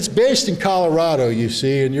America, and it's based in Colorado, you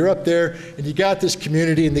see, and you're up there, and you got this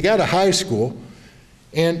community, and they got a high school,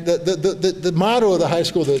 and the motto of the high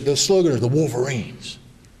school, the slogan is the Wolverines,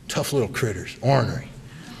 tough little critters, ornery.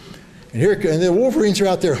 And the Wolverines are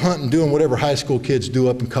out there hunting, doing whatever high school kids do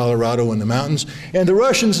up in Colorado in the mountains, and the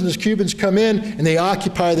Russians and the Cubans come in, and they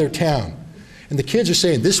occupy their town. And the kids are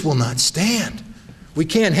saying, this will not stand. We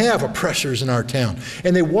can't have oppressors in our town.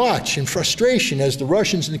 And they watch in frustration as the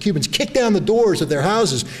Russians and the Cubans kick down the doors of their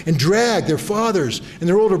houses and drag their fathers and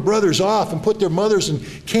their older brothers off and put their mothers in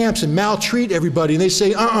camps and maltreat everybody. And they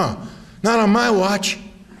say, not on my watch.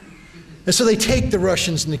 And so they take the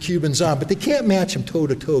Russians and the Cubans on, but they can't match them toe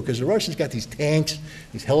to toe because the Russians got these tanks,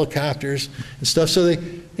 these helicopters and stuff. So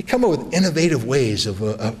they come up with innovative ways of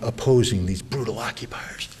opposing these brutal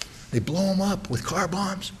occupiers. They blow them up with car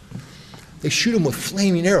bombs. They shoot them with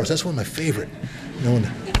flaming arrows. That's one of my favorite. You know, when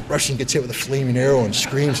the Russian gets hit with a flaming arrow and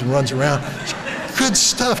screams and runs around. Good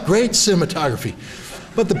stuff, great cinematography.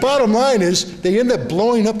 But the bottom line is they end up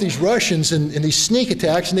blowing up these Russians in these sneak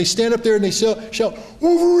attacks, and they stand up there and they shout,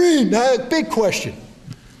 Wolverine! Now, big question.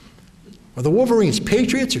 Are the Wolverines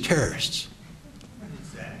patriots or terrorists?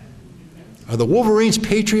 Are the Wolverines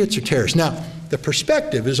patriots or terrorists? Now, the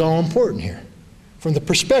perspective is all important here. From the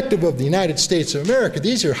perspective of the United States of America,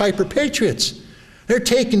 these are hyper-patriots. They're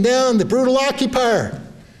taking down the brutal occupier.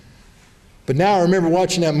 But now I remember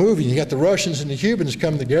watching that movie, you got the Russians and the Cubans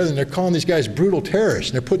coming together, and they're calling these guys brutal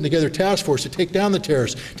terrorists, and they're putting together a task force to take down the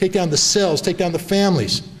terrorists, take down the cells, take down the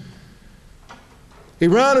families.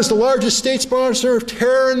 Iran is the largest state sponsor of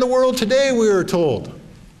terror in the world today, we are told.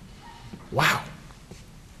 Wow.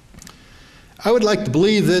 I would like to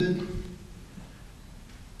believe that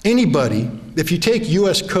anybody, if you take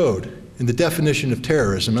U.S. code in the definition of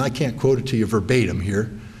terrorism, and I can't quote it to you verbatim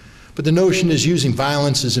here, but the notion is using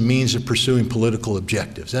violence as a means of pursuing political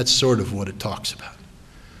objectives. That's sort of what it talks about.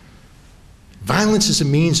 Violence is a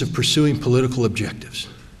means of pursuing political objectives.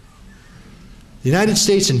 The United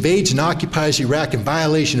States invades and occupies Iraq in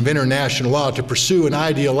violation of international law to pursue an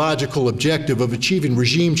ideological objective of achieving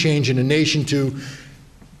regime change in a nation to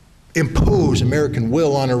impose American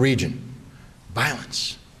will on a region.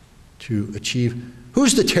 Violence to achieve.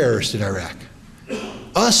 Who's the terrorist in Iraq?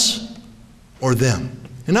 Us or them?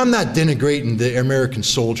 And I'm not denigrating the American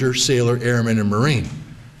soldier, sailor, airman, and Marine.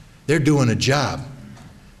 They're doing a job.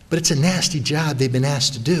 But it's a nasty job they've been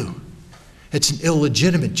asked to do. It's an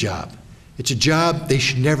illegitimate job. It's a job they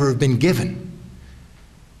should never have been given.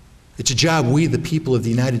 It's a job we, the people of the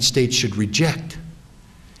United States, should reject.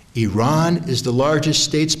 Iran is the largest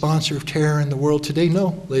state sponsor of terror in the world today?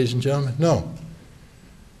 No, ladies and gentlemen, no.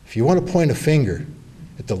 If you want to point a finger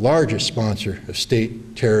at the largest sponsor of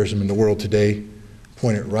state terrorism in the world today,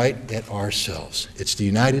 point it right at ourselves. It's the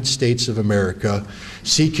United States of America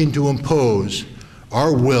seeking to impose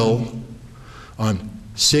our will on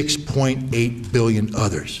 6.8 billion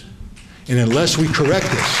others. And unless we correct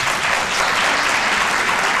this,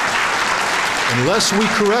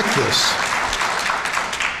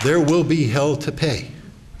 there will be hell to pay.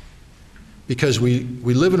 Because we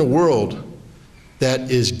live in a world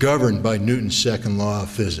that is governed by Newton's second law of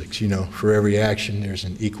physics. You know, for every action, there's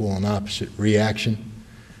an equal and opposite reaction.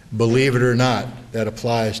 Believe it or not, that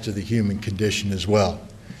applies to the human condition as well.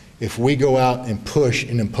 If we go out and push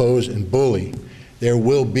and impose and bully, there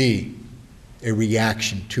will be a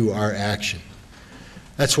reaction to our action.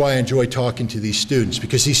 That's why I enjoy talking to these students,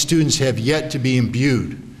 because these students have yet to be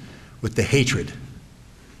imbued with the hatred,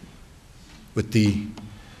 with the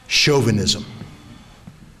chauvinism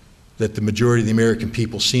that the majority of the American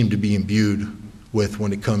people seem to be imbued with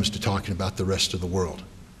when it comes to talking about the rest of the world.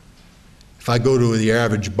 If I go to the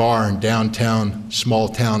average bar in downtown, small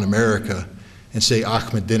town America and say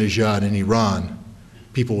Ahmadinejad in Iran,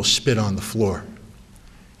 people will spit on the floor.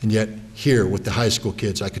 And yet here with the high school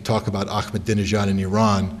kids, I could talk about Ahmadinejad in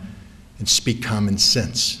Iran and speak common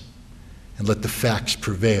sense and let the facts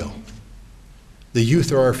prevail. The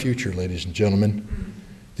youth are our future, ladies and gentlemen.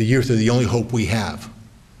 The youth are the only hope we have.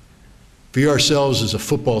 We ourselves as a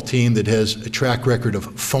football team that has a track record of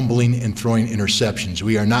fumbling and throwing interceptions,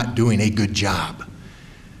 we are not doing a good job.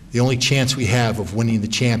 The only chance we have of winning the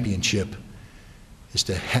championship is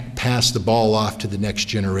to pass the ball off to the next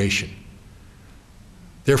generation.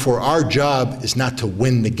 Therefore, our job is not to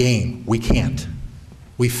win the game. We can't.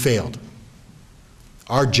 We failed.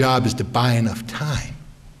 Our job is to buy enough time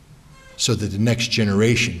so that the next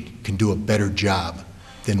generation can do a better job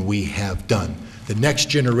than we have done. The next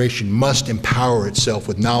generation must empower itself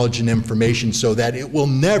with knowledge and information so that it will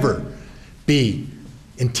never be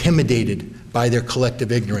intimidated by their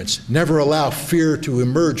collective ignorance. Never allow fear to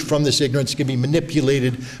emerge from this ignorance. It can be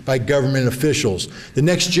manipulated by government officials. The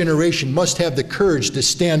next generation must have the courage to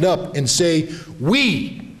stand up and say,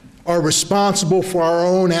 we are responsible for our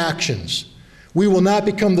own actions. We will not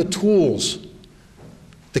become the tools,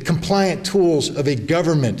 the compliant tools of a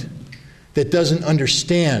government that doesn't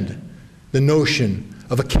understand the notion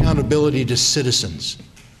of accountability to citizens.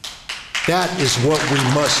 That is what we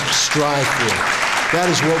must strive for. That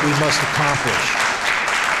is what we must accomplish.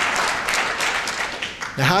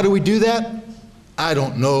 Now, how do we do that? I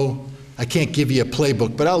don't know. I can't give you a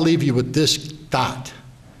playbook, but I'll leave you with this thought.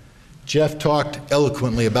 Jeff talked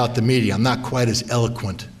eloquently about the media. I'm not quite as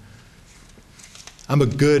eloquent. I'm a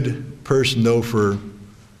good person, though, for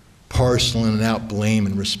parceling out blame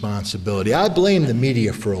and responsibility. I blame the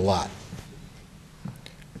media for a lot.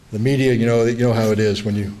 The media, you know how it is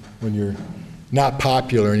when you're not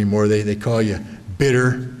popular anymore. They call you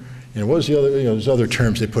bitter. What was the other? There's other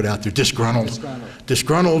terms they put out there.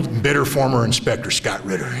 Disgruntled, bitter former Inspector Scott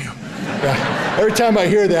Ritter. Yeah. Every time I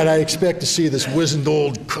hear that, I expect to see this wizened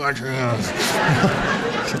old country.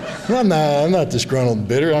 I'm not disgruntled and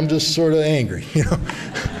bitter. I'm just sort of angry,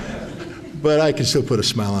 But I can still put a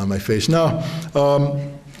smile on my face. Now,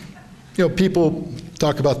 people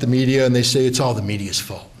talk about the media and they say it's all the media's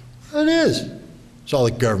fault. It is. It's all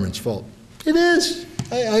the government's fault. It is.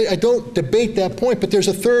 I don't debate that point, but there's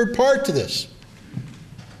a third part to this.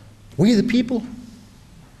 We the people,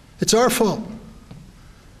 it's our fault.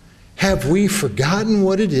 Have we forgotten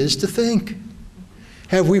what it is to think?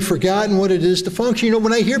 Have we forgotten what it is to function?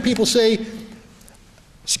 When I hear people say,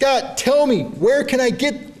 Scott, tell me, where can I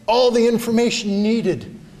get all the information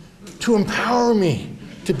needed to empower me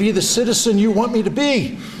to be the citizen you want me to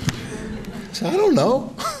be? I don't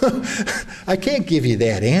know. I can't give you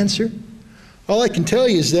that answer. All I can tell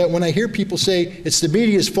you is that when I hear people say it's the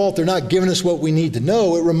media's fault, they're not giving us what we need to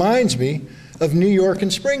know, it reminds me of New York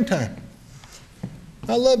in springtime.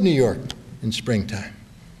 I love New York in springtime.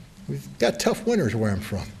 We've got tough winters where I'm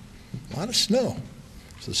from. A lot of snow.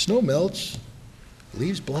 So the snow melts,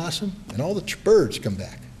 leaves blossom, and all the birds come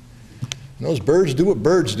back. And those birds do what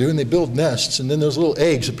birds do, and they build nests, and then those little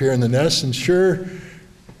eggs appear in the nests, and sure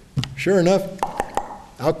enough,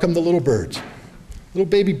 out come the little birds. Little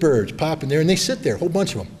baby birds pop in there, and they sit there, a whole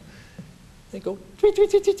bunch of them. They go, tweet, tweet,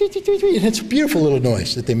 tweet, tweet, tweet, tweet, tweet, and it's a beautiful little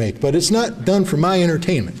noise that they make, but it's not done for my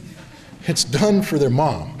entertainment. It's done for their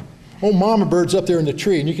mom. Old mama bird's up there in the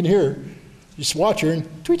tree, and you can hear her. You just watch her, and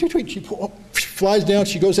tweet, tweet, tweet. She flies down,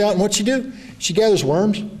 she goes out, and what's she do? She gathers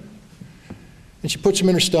worms, and she puts them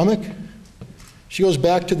in her stomach. She goes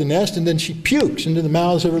back to the nest, and then she pukes into the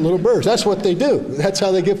mouths of her little birds. That's what they do. That's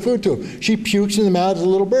how they get food to them. She pukes in the mouths of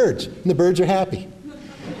the little birds, and the birds are happy.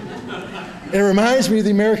 And it reminds me of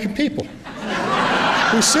the American people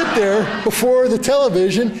who sit there before the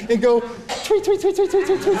television and go, tweet, tweet, tweet, tweet, tweet,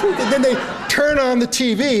 tweet, tweet, tweet. And then they turn on the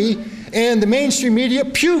TV, and the mainstream media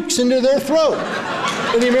pukes into their throat.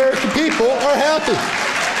 And the American people are happy.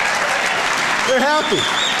 They're happy.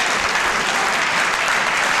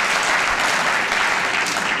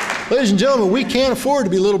 Ladies and gentlemen, we can't afford to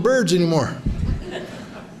be little birds anymore.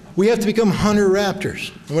 We have to become hunter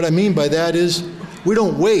raptors. And what I mean by that is we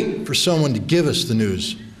don't wait for someone to give us the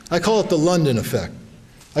news. I call it the London effect.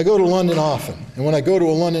 I go to London often, and when I go to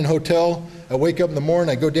a London hotel, I wake up in the morning,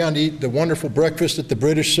 I go down to eat the wonderful breakfast that the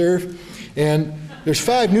British serve, and there's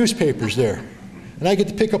 5 newspapers there. And I get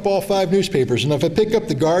to pick up all 5 newspapers, and if I pick up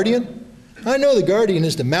the Guardian, I know the Guardian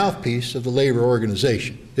is the mouthpiece of the labor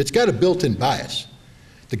organization. It's got a built-in bias.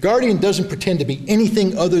 The Guardian doesn't pretend to be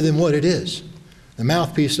anything other than what it is, the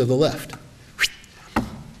mouthpiece of the left.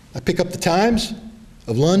 I pick up the Times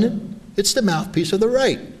of London, it's the mouthpiece of the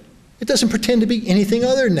right. It doesn't pretend to be anything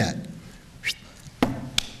other than that.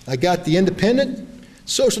 I got the Independent,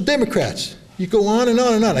 Social Democrats. You go on and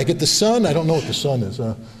on and on. I get the Sun, I don't know what the Sun is,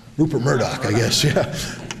 Rupert Murdoch, I guess, yeah.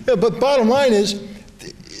 But bottom line is,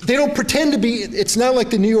 they don't pretend to be, it's not like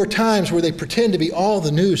the New York Times where they pretend to be all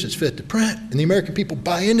the news that's fit to print, and the American people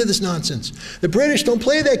buy into this nonsense. The British don't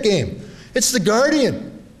play that game. It's the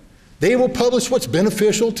Guardian. They will publish what's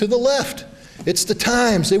beneficial to the left. It's the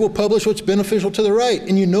Times. They will publish what's beneficial to the right,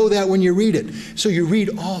 and you know that when you read it. So you read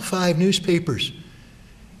all 5 newspapers,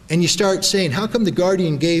 and you start saying, how come the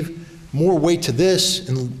Guardian gave more weight to this,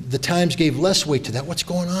 and the Times gave less weight to that? What's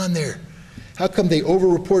going on there? How come they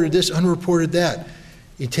over-reported this, unreported that?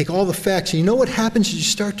 You take all the facts, and you know what happens as you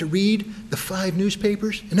start to read the 5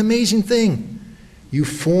 newspapers? An amazing thing. You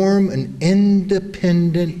form an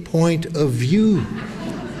independent point of view.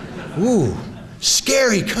 Ooh,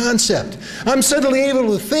 scary concept. I'm suddenly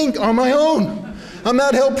able to think on my own. I'm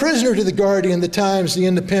not held prisoner to the Guardian, the Times, the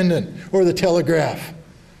Independent, or the Telegraph.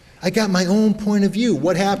 I got my own point of view.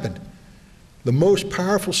 What happened? The most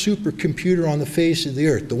powerful supercomputer on the face of the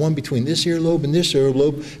earth, the one between this earlobe and this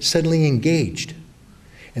earlobe, suddenly engaged.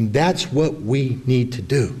 And that's what we need to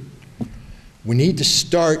do. We need to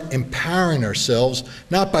start empowering ourselves,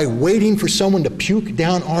 not by waiting for someone to puke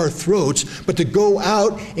down our throats, but to go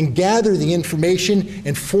out and gather the information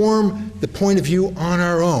and form the point of view on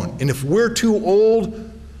our own. And if we're too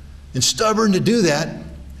old and stubborn to do that,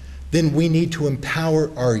 then we need to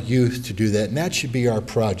empower our youth to do that. And that should be our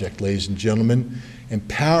project, ladies and gentlemen,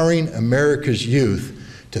 empowering America's youth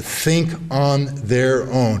to think on their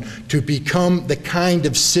own, to become the kind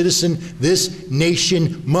of citizen this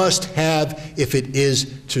nation must have if it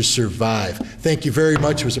is to survive. Thank you very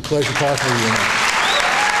much. It was a pleasure talking to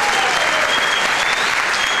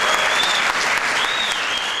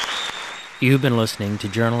you. You've been listening to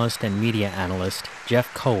journalist and media analyst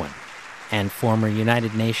Jeff Cohen and former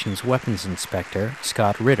United Nations Weapons Inspector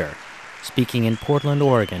Scott Ritter, speaking in Portland,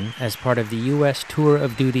 Oregon as part of the U.S. Tour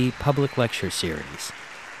of Duty public lecture series.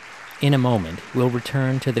 In a moment, we'll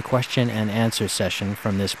return to the question and answer session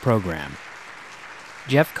from this program.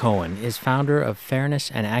 Jeff Cohen is founder of Fairness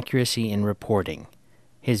and Accuracy in Reporting.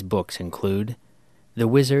 His books include The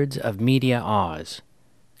Wizards of Media Oz,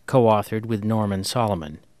 co-authored with Norman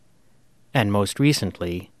Solomon, and most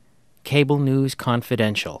recently, Cable News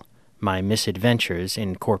Confidential, My Misadventures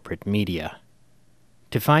in Corporate Media.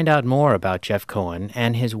 To find out more about Jeff Cohen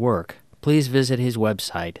and his work, please visit his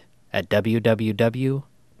website at www.jeffcohen.org.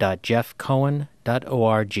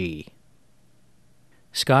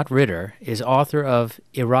 Scott Ritter is author of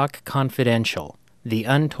Iraq Confidential, The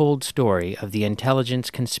Untold Story of the Intelligence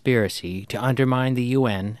Conspiracy to Undermine the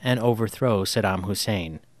UN and Overthrow Saddam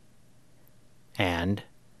Hussein, and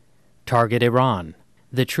Target Iran,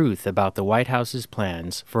 The Truth About the White House's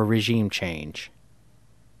Plans for Regime Change,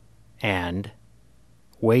 and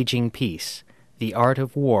Waging Peace, The Art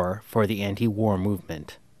of War for the Anti-War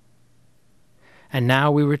Movement. And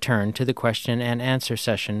now we return to the question and answer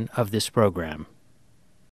session of this program.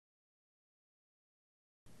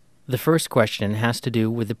 The first question has to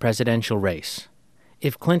do with the presidential race.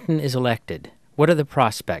 If Clinton is elected, what are the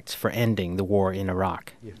prospects for ending the war in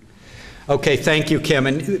Iraq? Okay, thank you, Kim.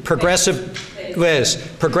 And Progressive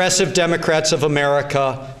Democrats of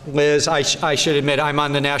America, Liz, I should admit, I'm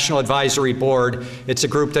on the National Advisory Board. It's a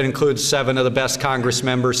group that includes 7 of the best Congress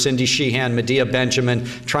members, Cindy Sheehan, Medea Benjamin,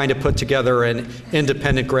 trying to put together an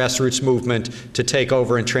independent grassroots movement to take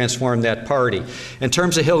over and transform that party. In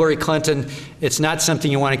terms of Hillary Clinton, it's not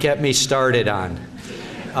something you want to get me started on.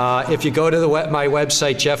 If you go to my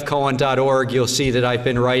website, jeffcohen.org, you'll see that I've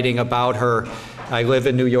been writing about her. I live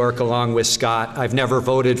in New York along with Scott. I've never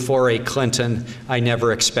voted for a Clinton. I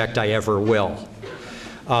never expect I ever will.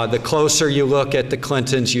 The closer you look at the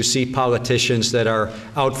Clintons, you see politicians that are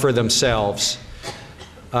out for themselves,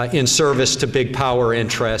 in service to big power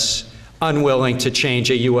interests, unwilling to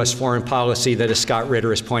change a U.S. foreign policy that, as Scott Ritter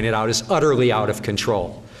has pointed out, is utterly out of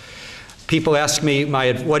control. People ask me,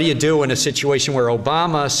 what do you do in a situation where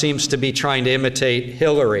Obama seems to be trying to imitate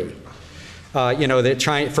Hillary? They're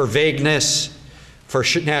trying for vagueness, for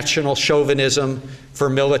national chauvinism, for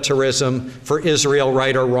militarism, for Israel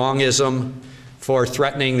right or wrongism, for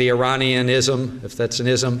threatening the Iranianism, if that's an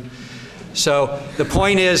ism. So the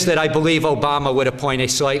point is that I believe Obama would appoint a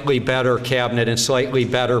slightly better cabinet and slightly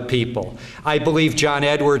better people. I believe John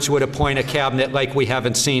Edwards would appoint a cabinet like we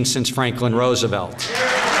haven't seen since Franklin Roosevelt.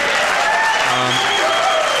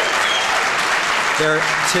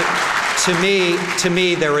 To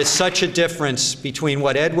me, there is such a difference between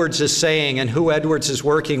what Edwards is saying and who Edwards is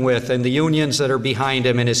working with and the unions that are behind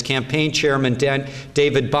him and his campaign chairman,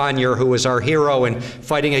 David Bonnier, who was our hero in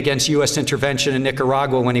fighting against U.S. intervention in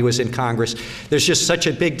Nicaragua when he was in Congress. There's just such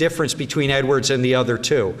a big difference between Edwards and the other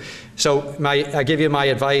two. So I give you my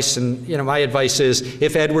advice, and my advice is,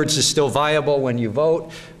 if Edwards is still viable when you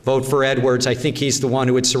vote for Edwards. I think he's the one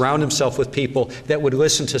who would surround himself with people that would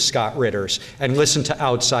listen to Scott Ritters and listen to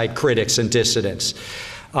outside critics and dissidents.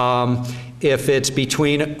 If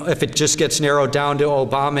it just gets narrowed down to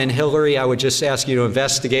Obama and Hillary, I would just ask you to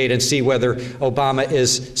investigate and see whether Obama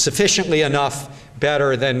is sufficiently enough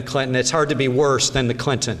better than Clinton. It's hard to be worse than the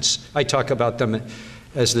Clintons. I talk about them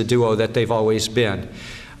as the duo that they've always been.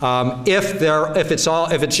 If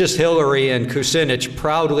it's just Hillary and Kucinich,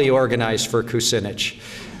 proudly organized for Kucinich.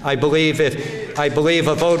 I believe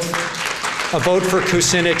a vote for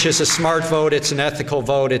Kucinich is a smart vote. It's an ethical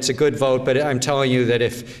vote. It's a good vote. But I'm telling you that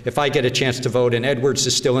if I get a chance to vote and Edwards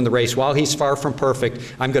is still in the race, while he's far from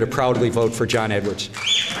perfect, I'm going to proudly vote for John Edwards.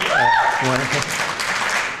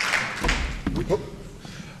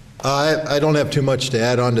 I don't have too much to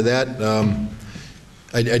add on to that.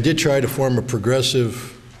 I did try to form a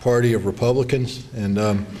progressive party of Republicans,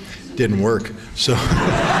 and didn't work. So,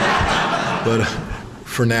 but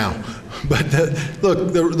for now. But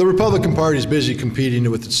look, the Republican Party is busy competing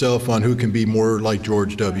with itself on who can be more like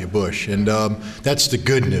George W. Bush. And that's the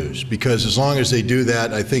good news, because as long as they do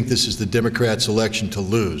that, I think this is the Democrats' election to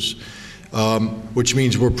lose, which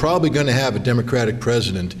means we're probably going to have a Democratic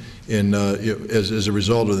president as a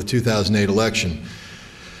result of the 2008 election.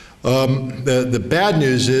 The bad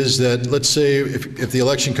news is that, let's say, if the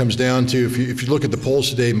election comes down to, if you look at the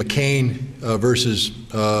polls today, McCain versus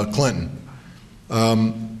Clinton.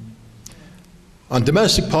 On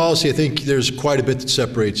domestic policy, I think there's quite a bit that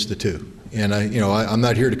separates the two. And I'm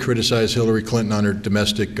not here to criticize Hillary Clinton on her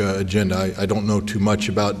domestic agenda. I don't know too much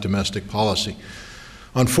about domestic policy.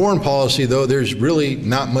 On foreign policy, though, there's really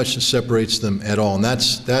not much that separates them at all, and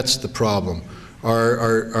that's the problem.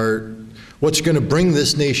 What's going to bring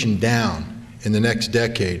this nation down in the next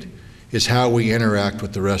decade is how we interact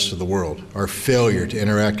with the rest of the world, our failure to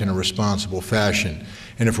interact in a responsible fashion.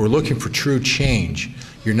 And if we're looking for true change,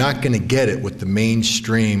 you're not going to get it with the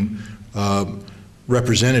mainstream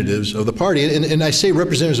representatives of the party. And I say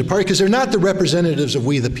representatives of the party because they're not the representatives of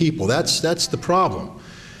we the people. That's the problem.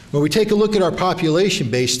 When we take a look at our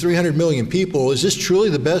population base, 300 million people, is this truly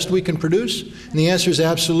the best we can produce? And the answer is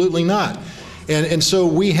absolutely not. And so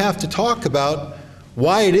we have to talk about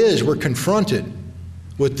why it is we're confronted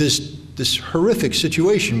with this horrific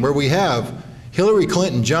situation where we have Hillary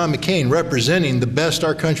Clinton, John McCain representing the best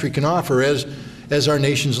our country can offer as our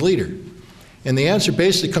nation's leader. And the answer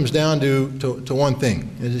basically comes down to one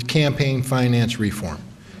thing, is campaign finance reform.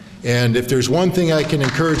 And if there's one thing I can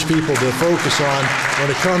encourage people to focus on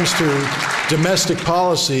when it comes to domestic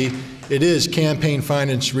policy, it is campaign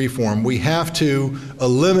finance reform. We have to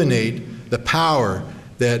eliminate the power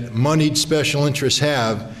that moneyed special interests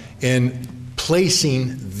have in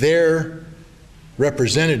placing their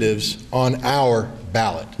representatives on our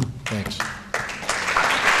ballot. Thanks.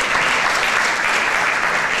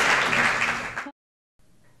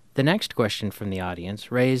 The next question from the audience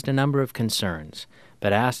raised a number of concerns,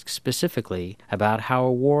 but asked specifically about how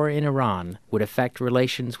a war in Iran would affect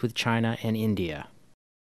relations with China and India.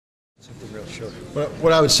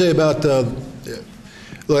 What I would say about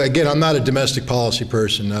look, again, I'm not a domestic policy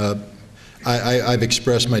person. I've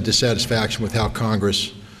expressed my dissatisfaction with how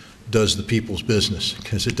Congress does the people's business,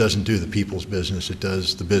 because it doesn't do the people's business, it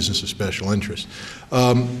does the business of special interest.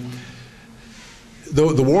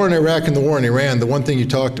 The war in Iraq and the war in Iran, the one thing you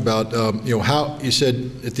talked about, how you said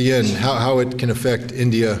at the end, how it can affect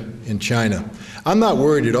India and China. I'm not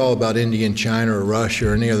worried at all about India and China or Russia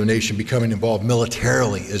or any other nation becoming involved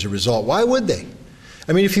militarily as a result. Why would they?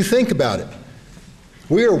 I mean, if you think about it,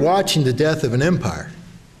 we are watching the death of an empire.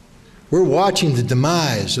 We're watching the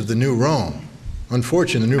demise of the new Rome.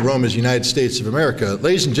 Unfortunately, the new Rome is the United States of America.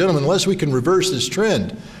 Ladies and gentlemen, unless we can reverse this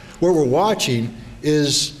trend, what we're watching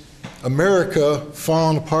is America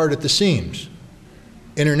falling apart at the seams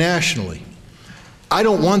internationally. I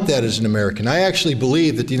don't want that as an American. I actually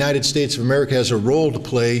believe that the United States of America has a role to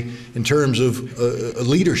play in terms of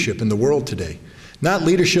leadership in the world today. Not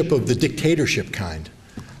leadership of the dictatorship kind,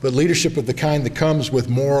 but leadership of the kind that comes with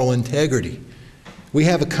moral integrity. We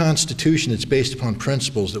have a Constitution that's based upon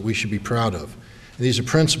principles that we should be proud of. And these are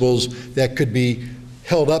principles that could be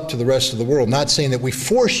held up to the rest of the world, not saying that we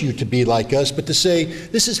force you to be like us, but to say,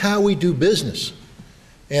 this is how we do business.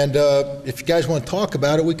 And if you guys want to talk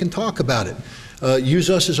about it, we can talk about it. Use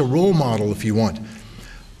us as a role model if you want.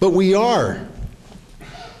 But we are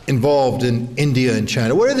involved in India and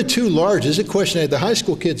China. What are the two largest, this is a question, the high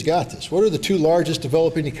school kids got this. What are the two largest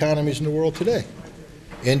developing economies in the world today?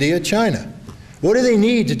 India, China. What do they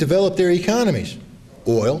need to develop their economies?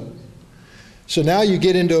 Oil. So now you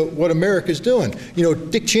get into what America's doing. You know,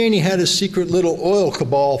 Dick Cheney had a secret little oil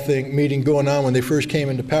cabal meeting going on when they first came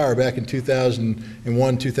into power back in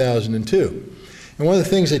 2001, 2002. And one of the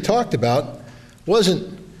things they talked about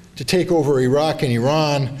wasn't to take over Iraq and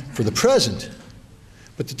Iran for the present,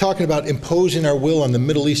 but they're talking about imposing our will on the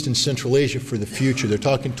Middle East and Central Asia for the future. They're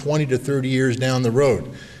talking 20 to 30 years down the road.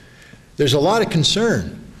 There's a lot of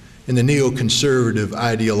concern in the neoconservative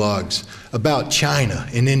ideologues about China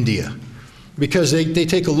and India, because they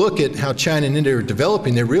take a look at how China and India are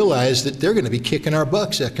developing. They realize that they're going to be kicking our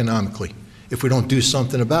bucks economically if we don't do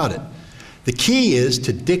something about it. The key is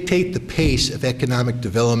to dictate the pace of economic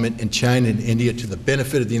development in China and India to the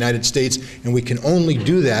benefit of the United States, and we can only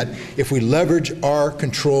do that if we leverage our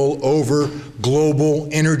control over global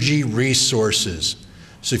energy resources.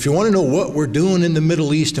 So if you want to know what we're doing in the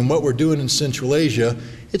Middle East and what we're doing in Central Asia,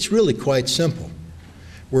 it's really quite simple.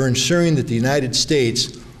 We're ensuring that the United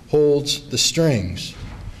States holds the strings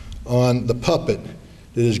on the puppet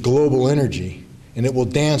that is global energy, and it will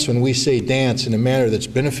dance when we say dance in a manner that's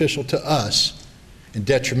beneficial to us and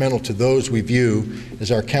detrimental to those we view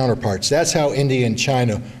as our counterparts. That's how India and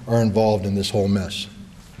China are involved in this whole mess.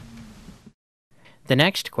 The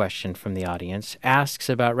next question from the audience asks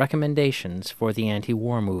about recommendations for the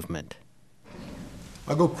anti-war movement.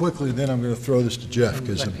 I'll go quickly, and then I'm going to throw this to Jeff,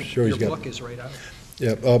 because I'm sure he's got... Your book is right out.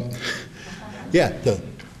 Yeah,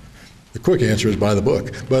 the quick answer is buy the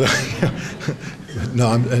book. But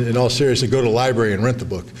no, in all seriousness, go to the library and rent the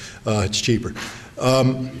book. It's cheaper.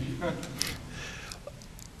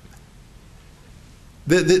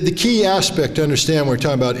 The key aspect to understand when we're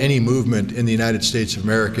talking about any movement in the United States of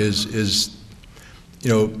America is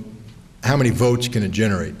how many votes can it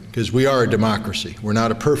generate? Because we are a democracy. We're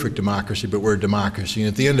not a perfect democracy, but we're a democracy. And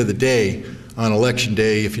at the end of the day, on election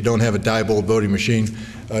day, if you don't have a Diebold voting machine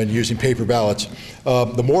and using paper ballots,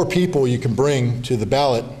 the more people you can bring to the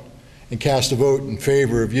ballot and cast a vote in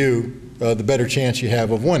favor of you, the better chance you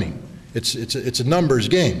have of winning. It's a numbers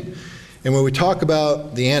game. And when we talk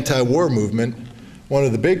about the anti-war movement, one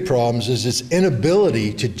of the big problems is its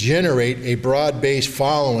inability to generate a broad-based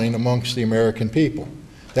following amongst the American people.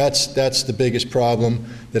 That's the biggest problem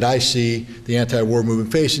that I see the anti-war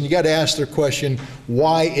movement face. And you got to ask their question,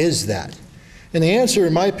 why is that? And the answer,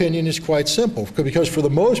 in my opinion, is quite simple. Because for the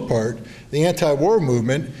most part, the anti-war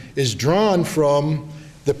movement is drawn from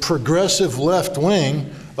the progressive left wing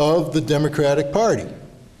of the Democratic Party.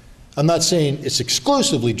 I'm not saying it's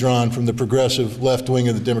exclusively drawn from the progressive left wing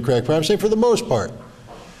of the Democratic Party. I'm saying for the most part.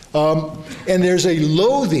 And there's a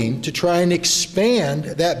loathing to try and expand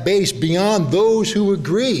that base beyond those who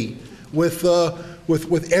agree with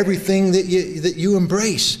everything that you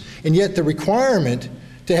embrace. And yet the requirement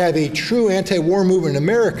to have a true anti-war movement in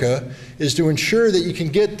America is to ensure that you can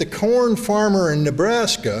get the corn farmer in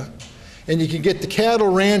Nebraska, and you can get the cattle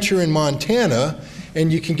rancher in Montana,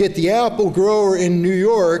 and you can get the apple grower in New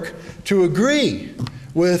York to agree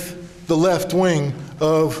with the left wing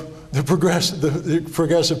of the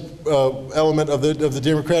progressive element of the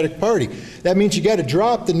Democratic Party. That means you got to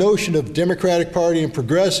drop the notion of Democratic Party and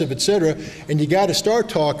progressive, et cetera, and you got to start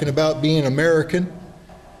talking about being American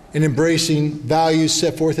and embracing values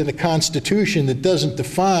set forth in the Constitution that doesn't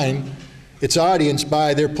define its audience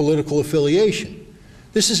by their political affiliation.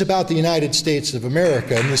 This is about the United States of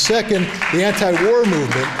America. And the second, the anti-war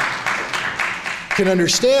movement can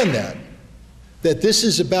understand that this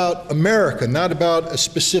is about America, not about a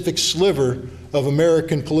specific sliver of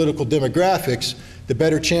American political demographics, the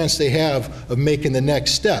better chance they have of making the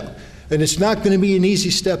next step. And it's not going to be an easy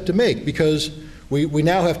step to make, because we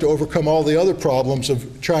now have to overcome all the other problems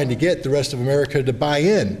of trying to get the rest of America to buy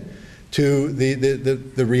in to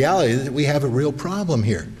the reality that we have a real problem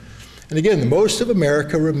here. And again, most of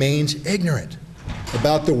America remains ignorant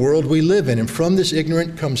about the world we live in. And from this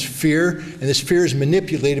ignorance comes fear, and this fear is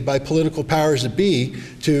manipulated by political powers that be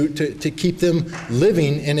to keep them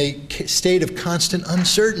living in a state of constant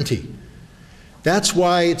uncertainty. That's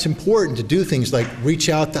why it's important to do things like reach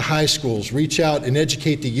out to high schools, reach out and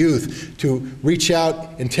educate the youth, to reach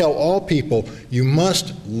out and tell all people, you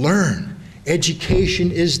must learn.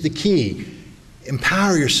 Education is the key.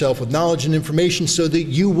 Empower yourself with knowledge and information so that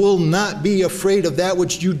you will not be afraid of that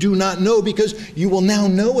which you do not know, because you will now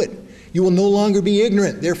know it. You will no longer be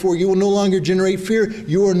ignorant. Therefore, you will no longer generate fear.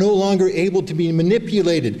 You are no longer able to be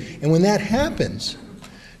manipulated. And when that happens,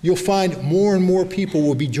 you'll find more and more people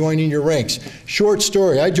will be joining your ranks. Short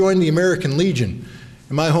story, I joined the American Legion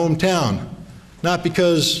in my hometown, not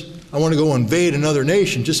because I want to go invade another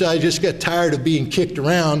nation. I just got tired of being kicked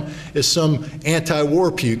around as some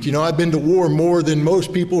anti-war puke. You know, I've been to war more than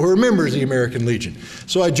most people who are members of the American Legion.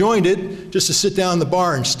 So I joined it just to sit down in the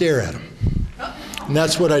bar and stare at them. And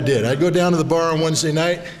that's what I did. I'd go down to the bar on Wednesday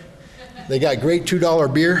night. They got great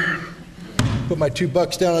 $2 beer. Put my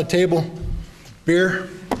 $2 down on the table, beer,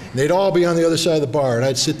 and they'd all be on the other side of the bar. And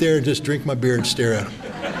I'd sit there and just drink my beer and stare at them.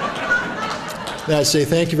 Then I'd say,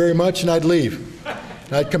 thank you very much, and I'd leave.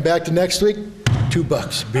 I'd come back the next week,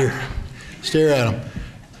 $2, beer, stare at them.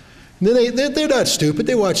 And then they're not stupid.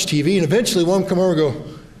 They watch TV, and eventually one come over and go,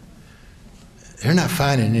 they're not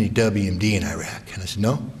finding any WMD in Iraq. And I said,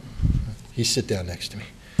 no. He'd sit down next to me.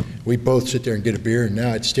 We'd both sit there and get a beer, and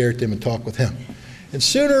now I'd stare at them and talk with him. And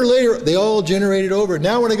sooner or later, they all generated over.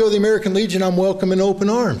 Now when I go to the American Legion, I'm welcome in open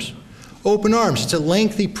arms. Open arms. It's a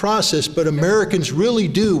lengthy process, but Americans really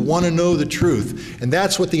do want to know the truth. And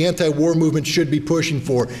that's what the anti-war movement should be pushing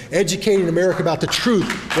for. Educating America about the truth,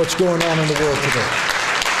 what's going on in the world today.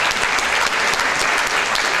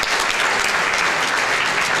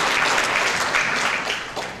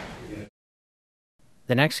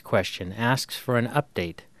 The next question asks for an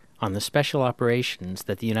update on the special operations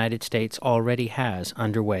that the United States already has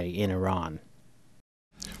underway in Iran.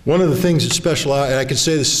 One of the things that and I can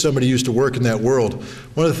say this as somebody who used to work in that world,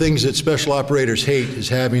 one of the things that special operators hate is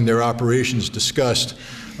having their operations discussed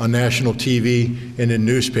on national TV and in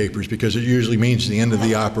newspapers, because it usually means the end of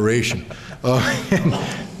the operation.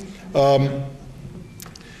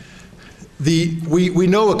 We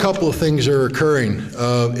know a couple of things are occurring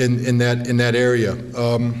in that area.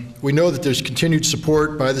 We know that there's continued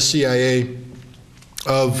support by the CIA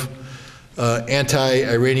of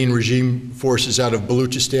anti-Iranian regime forces out of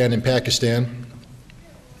Baluchistan and Pakistan,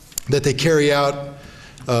 that they carry out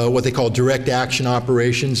what they call direct action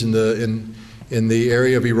operations in the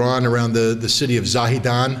area of Iran around the city of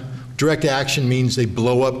Zahedan. Direct action means they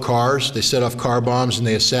blow up cars, they set off car bombs, and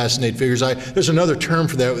they assassinate figures. There's another term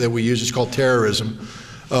for that we use. It's called terrorism.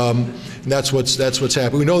 And that's what's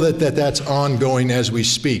happening. We know that that's ongoing as we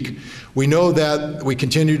speak. We know that we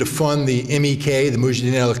continue to fund the MEK, the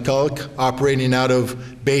Mujahideen al-Khalq, operating out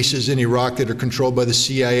of bases in Iraq that are controlled by the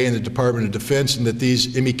CIA and the Department of Defense, and that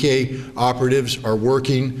these MEK operatives are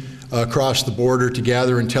working across the border to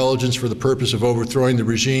gather intelligence for the purpose of overthrowing the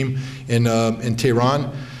regime in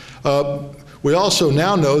Tehran. We also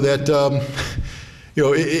now know that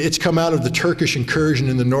it's come out of the Turkish incursion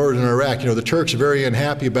in the northern Iraq. The Turks are very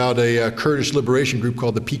unhappy about a Kurdish liberation group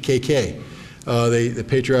called the PKK, the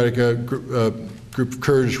patriotic group of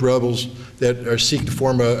Kurdish rebels that are seeking to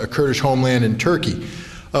form a Kurdish homeland in Turkey.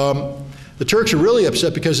 The Turks are really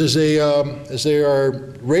upset because as they are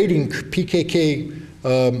raiding PKK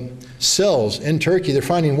cells in Turkey, they're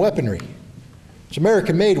finding weaponry. It's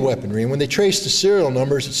American-made weaponry, and when they trace the serial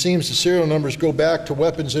numbers, it seems the serial numbers go back to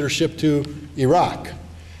weapons that are shipped to Iraq.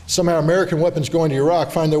 Somehow American weapons going to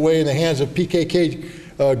Iraq find their way in the hands of PKK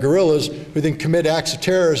guerrillas who then commit acts of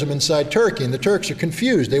terrorism inside Turkey, and the Turks are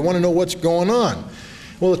confused. They want to know what's going on.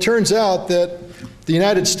 Well, it turns out that the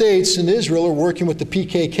United States and Israel are working with the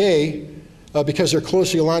PKK because they're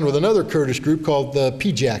closely aligned with another Kurdish group called the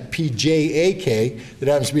PJAK, that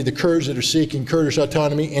happens to be the Kurds that are seeking Kurdish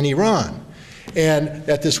autonomy in Iran. And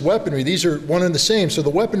at this weaponry, these are one and the same. So the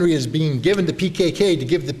weaponry is being given to PKK to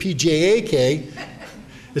give the PJAK.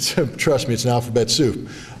 Trust me, it's an alphabet soup,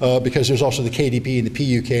 because there's also the KDP and the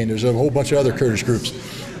PUK, and there's a whole bunch of other Kurdish groups.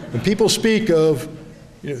 When people speak of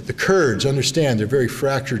the Kurds, understand they're a very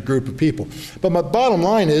fractured group of people. But my bottom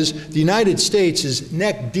line is the United States is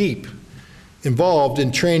neck deep involved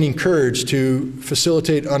in training Kurds to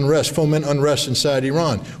facilitate unrest, foment unrest inside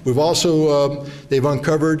Iran. We've also, they've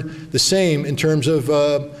uncovered the same in terms of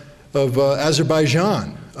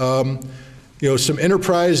Azerbaijan. Some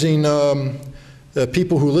enterprising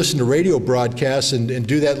people who listen to radio broadcasts and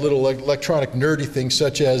do that little electronic nerdy thing,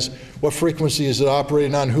 such as what frequency is it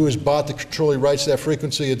operating on, who has bought the controlling rights to that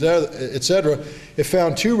frequency, et cetera, it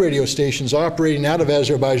found 2 radio stations operating out of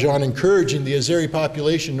Azerbaijan, encouraging the Azeri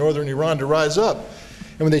population in northern Iran to rise up.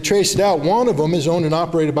 And when they traced it out, one of them is owned and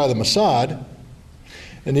operated by the Mossad,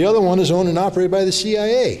 and the other one is owned and operated by the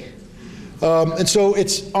CIA. And so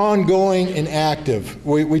it's ongoing and active.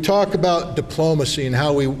 We talk about diplomacy and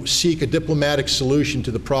how we seek a diplomatic solution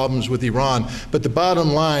to the problems with Iran, but the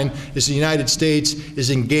bottom line is the United States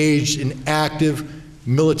is engaged in active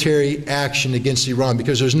military action against Iran,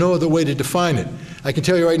 because there's no other way to define it. I can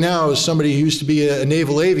tell you right now, as somebody who used to be a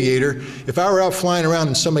naval aviator, if I were out flying around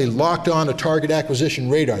and somebody locked on a target acquisition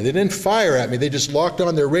radar, they didn't fire at me, they just locked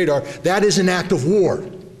on their radar, that is an act of war.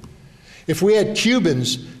 If we had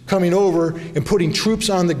Cubans coming over and putting troops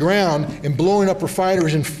on the ground and blowing up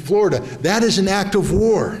refineries in Florida, that is an act of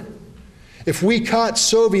war. If we caught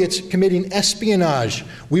Soviets committing espionage,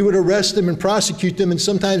 we would arrest them and prosecute them and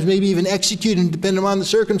sometimes maybe even execute them, depending on the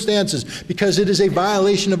circumstances, because it is a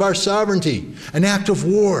violation of our sovereignty, an act of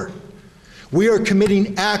war. We are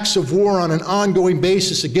committing acts of war on an ongoing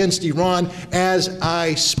basis against Iran as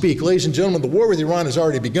I speak. Ladies and gentlemen, the war with Iran has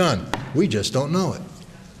already begun. We just don't know it.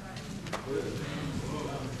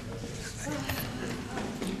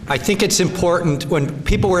 I think it's important when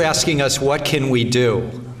people were asking us, what can we do?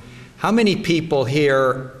 How many people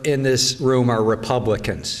here in this room are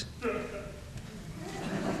Republicans?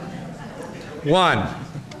 1.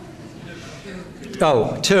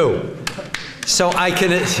 Oh, 2. So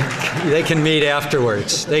they can meet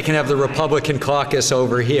afterwards. They can have the Republican caucus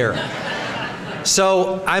over here.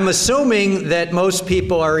 So I'm assuming that most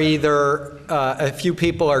people are either, a few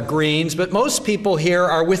people are Greens, but most people here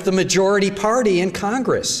are with the majority party in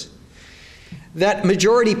Congress. That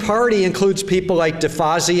majority party includes people like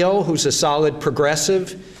DeFazio, who's a solid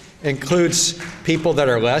progressive, includes people that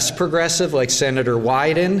are less progressive, like Senator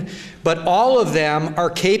Wyden, but all of them are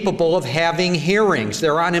capable of having hearings.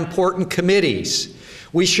 They're on important committees.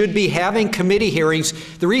 We should be having committee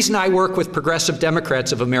hearings. The reason I work with Progressive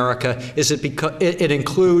Democrats of America is because it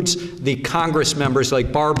includes the Congress members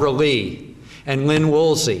like Barbara Lee and Lynn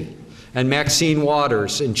Woolsey and Maxine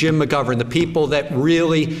Waters and Jim McGovern, the people that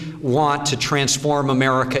really want to transform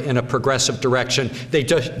America in a progressive direction. They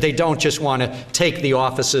don't just want to take the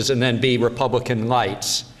offices and then be Republican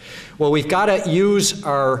lights. Well, we've got to use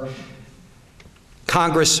our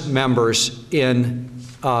Congress members in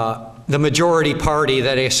the majority party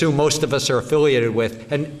that I assume most of us are affiliated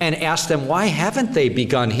with and ask them, why haven't they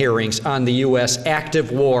begun hearings on the U.S.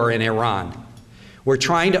 active war in Iran? We're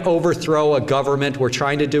trying to overthrow a government. We're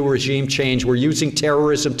trying to do regime change. We're using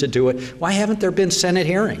terrorism to do it. Why haven't there been Senate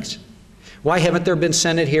hearings? Why haven't there been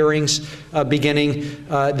Senate hearings beginning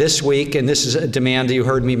this week? And this is a demand that you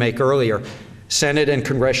heard me make earlier. Senate and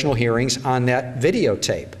congressional hearings on that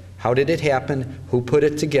videotape. How did it happen? Who put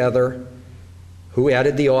it together? Who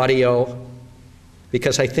added the audio?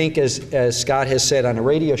 Because I think, as Scott has said on a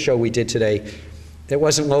radio show we did today, it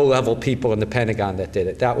wasn't low-level people in the Pentagon that did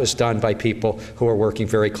it. That was done by people who are working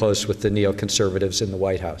very close with the neoconservatives in the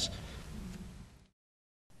White House.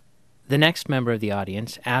 The next member of the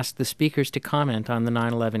audience asked the speakers to comment on the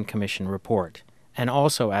 9/11 Commission report and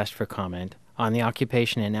also asked for comment on the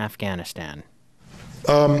occupation in Afghanistan.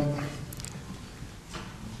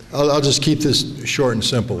 I'll just keep this short and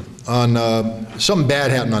simple. Something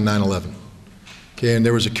bad happened on 9/11. Okay, and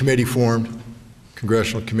there was a committee formed,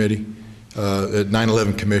 congressional committee, the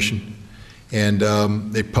 9/11 Commission, and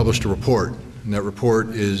they published a report, and that report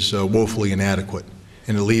is woefully inadequate,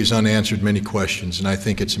 and it leaves unanswered many questions, and I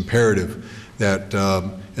think it's imperative that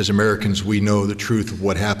as Americans we know the truth of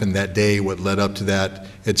what happened that day, what led up to that,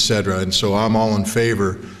 etc. And so I'm all in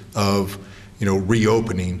favor of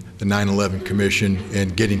reopening the 9/11 Commission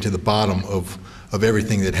and getting to the bottom of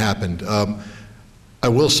everything that happened. I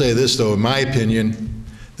will say this, though, in my opinion,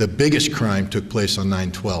 the biggest crime took place on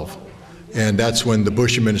 9/12. And that's when the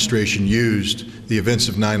Bush administration used the events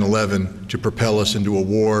of 9/11 to propel us into a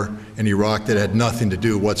war in Iraq that had nothing to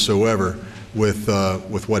do whatsoever with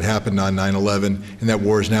what happened on 9/11. And that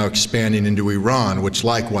war is now expanding into Iran, which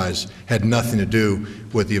likewise had nothing to do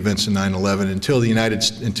with the events of 9/11.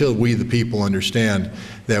 Until we, the people, understand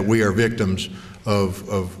that we are victims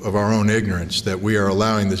of our own ignorance, that we are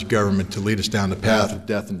allowing this government to lead us down the path of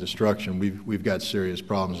death and destruction, we've got serious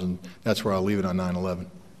problems. And that's where I'll leave it on 9/11.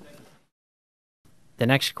 The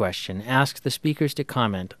next question asks the speakers to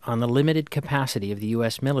comment on the limited capacity of the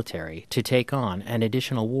U.S. military to take on an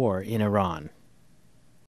additional war in Iran.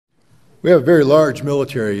 We have a very large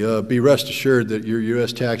military. Be rest assured that your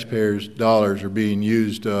U.S. taxpayers' dollars are being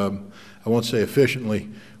used, I won't say efficiently,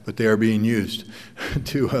 but they are being used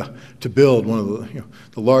to build one of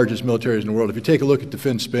the largest militaries in the world. If you take a look at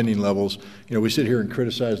defense spending levels, we sit here and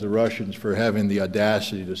criticize the Russians for having the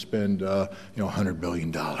audacity to spend $100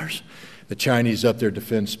 billion. The Chinese up their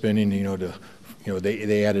defense spending,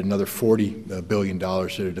 they added another $40 billion to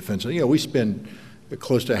their defense. We spend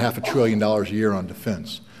close to $500 billion a year on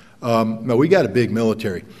defense. No, we got a big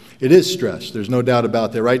military. It is stressed. There's no doubt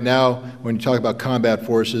about that. Right now, when you talk about combat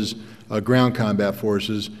forces, ground combat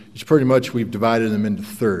forces, it's pretty much we've divided them into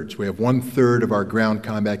thirds. We have 1/3 of our ground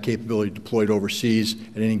combat capability deployed overseas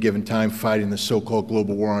at any given time fighting the so-called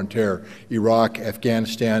global war on terror, Iraq,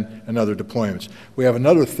 Afghanistan, and other deployments. We have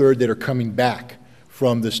another third that are coming back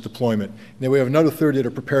from this deployment. And then we have another third that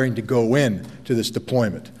are preparing to go in to this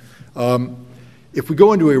deployment. If we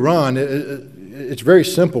go into Iran, it's very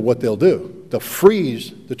simple what they'll do. They'll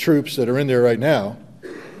freeze the troops that are in there right now,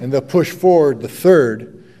 and they'll push forward the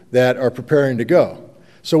third that are preparing to go.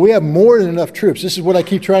 So we have more than enough troops. This is what I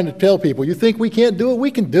keep trying to tell people. You think we can't do it?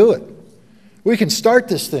 We can do it. We can start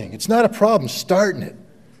this thing. It's not a problem starting it.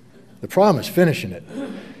 The problem is finishing it.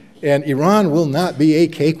 And Iran will not be a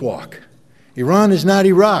cakewalk. Iran is not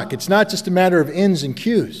Iraq. It's not just a matter of N's and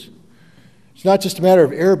Q's. It's not just a matter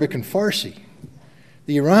of Arabic and Farsi.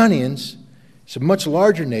 The Iranians, it's a much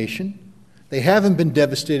larger nation. They haven't been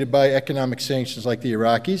devastated by economic sanctions like the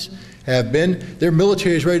Iraqis have been. Their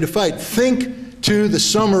military is ready to fight. Think to the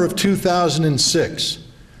summer of 2006.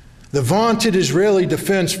 The vaunted Israeli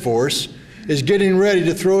Defense Force is getting ready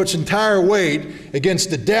to throw its entire weight against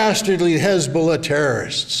the dastardly Hezbollah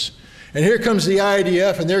terrorists. And here comes the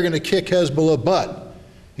IDF, and they're going to kick Hezbollah butt.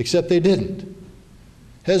 Except they didn't.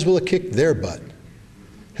 Hezbollah kicked their butt.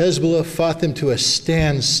 Hezbollah fought them to a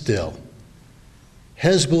standstill.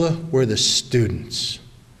 Hezbollah were the students.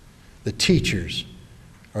 The teachers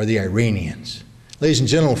are the Iranians. Ladies and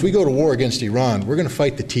gentlemen, if we go to war against Iran, we're going to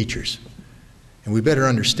fight the teachers. And we better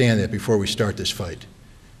understand that before we start this fight,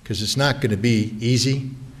 because it's not going to be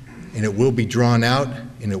easy, and it will be drawn out,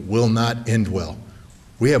 and it will not end well.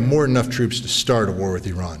 We have more than enough troops to start a war with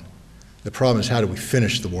Iran. The problem is, how do we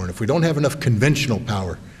finish the war? And if we don't have enough conventional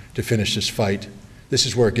power to finish this fight, this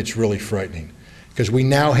is where it gets really frightening. Because we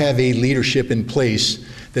now have a leadership in place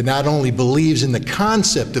that not only believes in the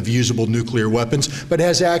concept of usable nuclear weapons, but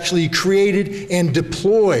has actually created and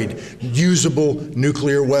deployed usable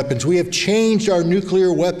nuclear weapons. We have changed our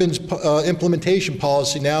nuclear weapons implementation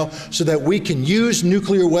policy now so that we can use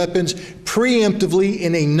nuclear weapons preemptively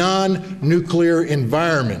in a non-nuclear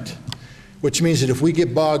environment, which means that if we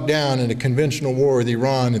get bogged down in a conventional war with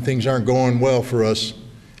Iran and things aren't going well for us,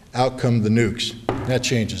 out come the nukes. That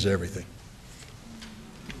changes everything.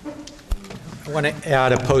 I want to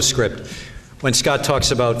add a postscript. When Scott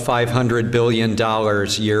talks about $500 billion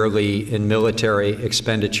yearly in military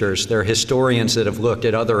expenditures, there are historians that have looked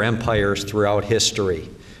at other empires throughout history,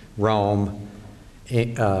 Rome,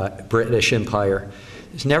 British Empire.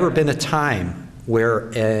 There's never been a time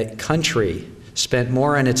where a country spent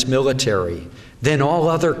more on its military than all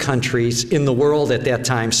other countries in the world at that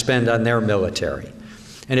time spend on their military.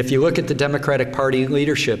 And if you look at the Democratic Party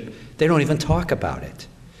leadership, they don't even talk about it.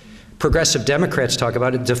 Progressive Democrats talk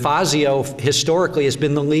about it. DeFazio historically has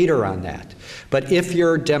been the leader on that. But if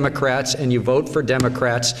you're Democrats and you vote for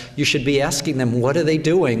Democrats, you should be asking them, what are they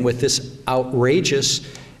doing with this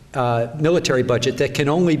outrageous military budget that can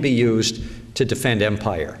only be used to defend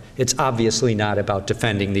empire? It's obviously not about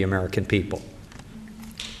defending the American people.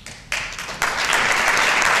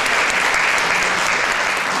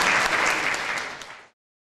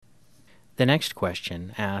 The next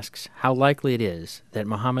question asks how likely it is that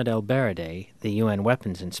Mohammed el-Baradei, the UN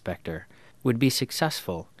weapons inspector, would be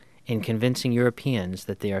successful in convincing Europeans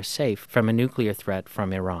that they are safe from a nuclear threat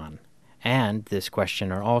from Iran. And this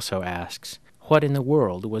questioner also asks, what in the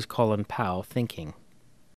world was Colin Powell thinking?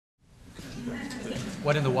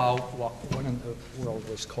 What in the world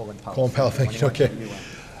was Colin Powell? Colin Powell thinking, okay.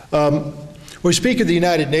 When we speak of the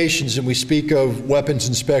United Nations and we speak of weapons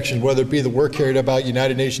inspection, whether it be the work carried out by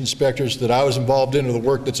United Nations inspectors that I was involved in or the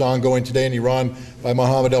work that's ongoing today in Iran by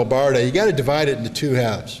Mohammed el-Baradei, you got to divide it into two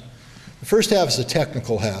halves. The first half is the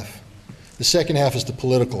technical half. The second half is the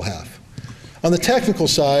political half. On the technical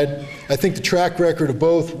side, I think the track record of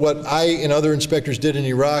both what I and other inspectors did in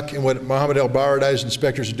Iraq and what Mohammed el-Baradei's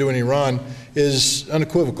inspectors are doing in Iran is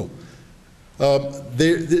unequivocal.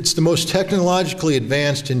 It's the most technologically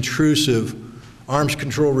advanced, intrusive arms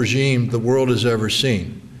control regime the world has ever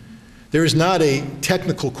seen. There is not a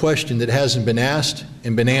technical question that hasn't been asked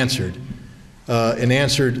and been answered, and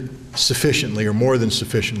answered sufficiently or more than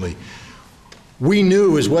sufficiently. We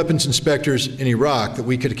knew as weapons inspectors in Iraq that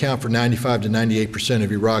we could account for 95 to 98%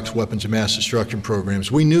 of Iraq's weapons of mass destruction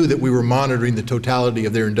programs. We knew that we were monitoring the totality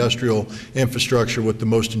of their industrial infrastructure with the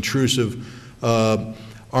most intrusive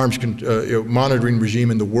monitoring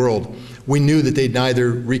regime in the world. We knew that they'd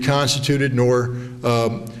neither reconstituted nor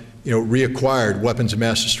reacquired weapons of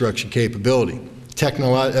mass destruction capability.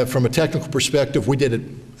 From a technical perspective, we did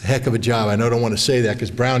a heck of a job. I know I don't want to say that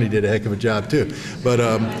because Brownie did a heck of a job too, but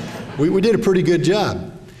we did a pretty good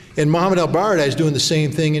job. And Mohammed el-Baradei is doing the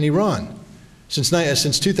same thing in Iran.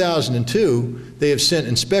 Since 2002, they have sent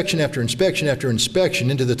inspection after inspection after inspection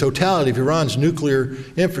into the totality of Iran's nuclear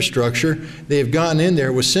infrastructure. They have gone in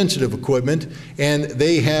there with sensitive equipment, and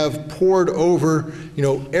they have poured over,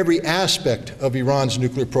 every aspect of Iran's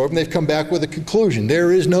nuclear program. They've come back with a conclusion.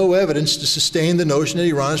 There is no evidence to sustain the notion that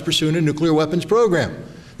Iran is pursuing a nuclear weapons program.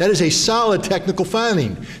 That is a solid technical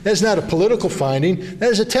finding. That is not a political finding.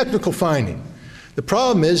 That is a technical finding. The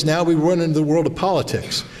problem is now we run into the world of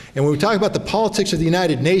politics. And when we talk about the politics of the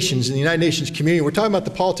United Nations and the United Nations community, we're talking about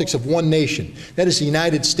the politics of one nation. That is the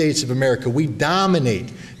United States of America. We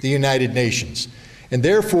dominate the United Nations. And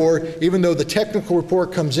therefore, even though the technical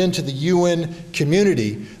report comes into the UN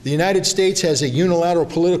community, the United States has a unilateral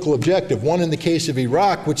political objective, one in the case of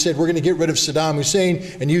Iraq, which said we're going to get rid of Saddam Hussein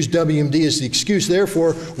and use WMD as the excuse.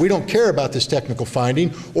 Therefore, we don't care about this technical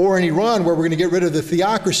finding. Or in Iran, where we're going to get rid of the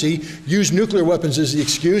theocracy, use nuclear weapons as the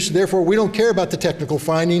excuse. Therefore, we don't care about the technical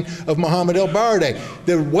finding of Mohammed el-Baradei.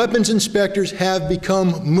 The weapons inspectors have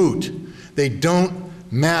become moot. They don't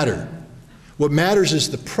matter. What matters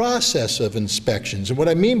is the process of inspections. And what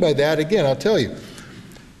I mean by that, again, I'll tell you.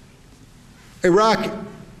 Iraq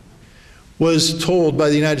was told by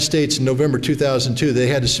the United States in November 2002 they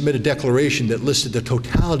had to submit a declaration that listed the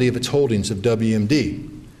totality of its holdings of WMD.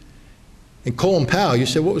 And Colin Powell, you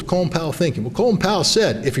said, what was Colin Powell thinking? Well, Colin Powell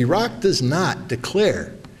said, if Iraq does not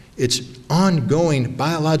declare its ongoing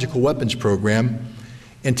biological weapons program,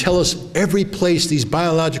 and tell us every place these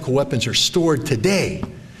biological weapons are stored today,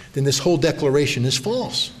 then this whole declaration is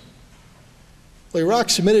false. Well, Iraq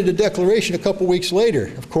submitted a declaration a couple weeks later.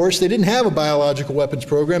 Of course, they didn't have a biological weapons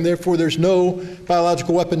program, therefore there's no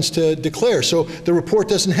biological weapons to declare. So the report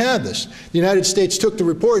doesn't have this. The United States took the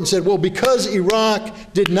report and said, well, because Iraq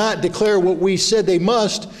did not declare what we said they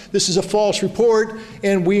must, this is a false report,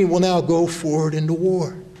 and we will now go forward into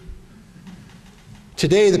war.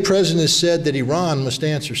 Today, the President has said that Iran must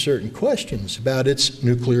answer certain questions about its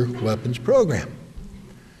nuclear weapons program.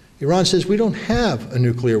 Iran says we don't have a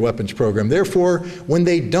nuclear weapons program. Therefore, when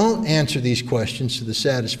they don't answer these questions to the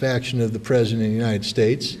satisfaction of the President of the United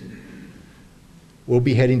States, we'll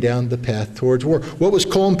be heading down the path towards war. What was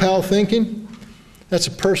Colin Powell thinking? That's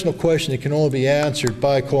a personal question that can only be answered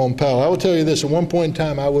by Colin Powell. I will tell you this, at one point in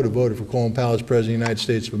time, I would have voted for Colin Powell as President of the United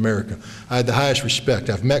States of America. I had the highest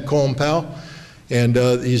respect. I've met Colin Powell, and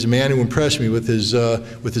he's a man who impressed me with his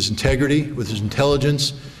integrity, with his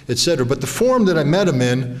intelligence, etc. But the forum that I met him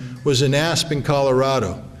in was in Aspen,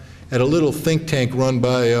 Colorado, at a little think tank run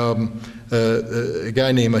by a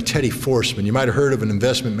guy named Teddy Forsman. You might have heard of an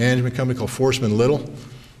investment management company called Forsman Little.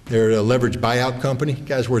 They're a leveraged buyout company. The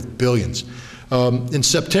guy's worth billions. In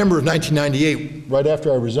September of 1998, right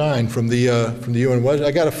after I resigned from the UN,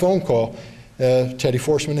 I got a phone call. Teddy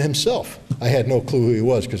Forsman himself. I had no clue who he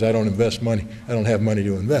was because I don't invest money. I don't have money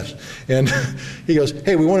to invest. And he goes,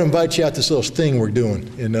 hey, we want to invite you out to this little thing we're doing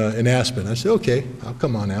in Aspen. I said, okay, I'll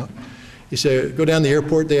come on out. He said, go down to the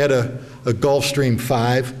airport. They had a Gulfstream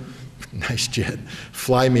 5, nice jet,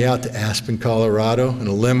 fly me out to Aspen, Colorado, in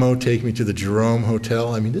a limo, take me to the Jerome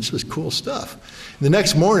Hotel. I mean, this was cool stuff. And the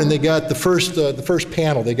next morning, they got the first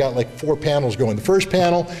panel. They got like 4 panels going. The first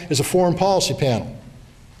panel is a foreign policy panel.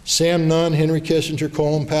 Sam Nunn, Henry Kissinger,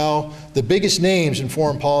 Colin Powell, the biggest names in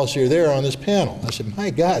foreign policy are there on this panel. I said, my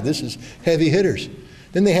God, this is heavy hitters.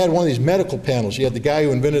 Then they had one of these medical panels. You had the guy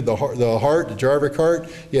who invented the heart, the Jarvik heart.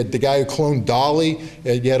 You had the guy who cloned Dolly.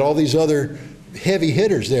 You had all these other heavy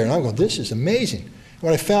hitters there. And I'm going, this is amazing.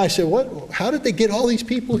 When I found, I said, what? How did they get all these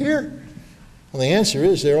people here? Well, the answer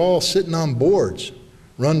is they're all sitting on boards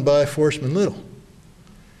run by Forsman Little.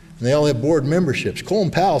 And they all have board memberships.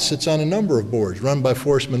 Colin Powell sits on a number of boards run by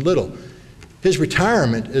Forsman Little. His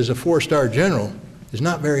retirement as a 4-star general is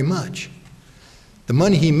not very much. The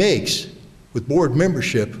money he makes with board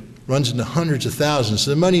membership runs into hundreds of thousands.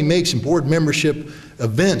 So the money he makes in board membership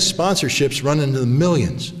events, sponsorships, run into the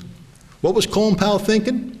millions. What was Colin Powell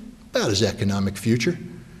thinking? About his economic future.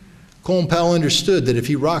 Colin Powell understood that if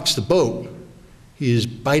he rocks the boat, he is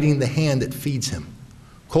biting the hand that feeds him.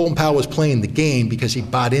 Colin Powell was playing the game because he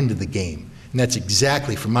bought into the game. And that's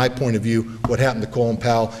exactly, from my point of view, what happened to Colin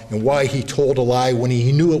Powell and why he told a lie when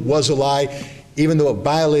he knew it was a lie, even though it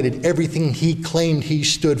violated everything he claimed he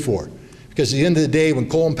stood for. Because at the end of the day, when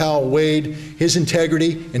Colin Powell weighed his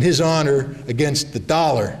integrity and his honor against the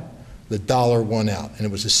dollar won out. And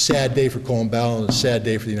it was a sad day for Colin Powell and a sad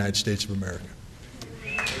day for the United States of America.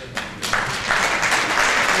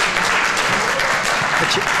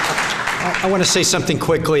 I want to say something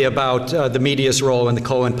quickly about the media's role in the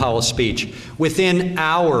Colin Powell speech. Within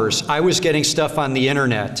hours, I was getting stuff on the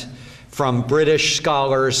internet from British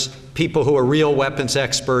scholars, people who are real weapons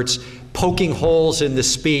experts, poking holes in the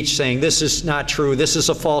speech, saying this is not true, this is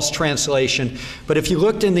a false translation. But if you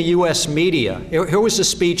looked in the US media, here was a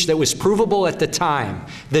speech that was provable at the time,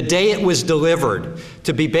 the day it was delivered,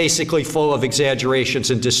 to be basically full of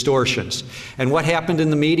exaggerations and distortions. And what happened in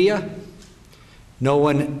the media? No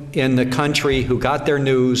one in the country who got their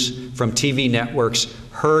news from TV networks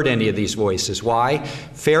heard any of these voices. Why?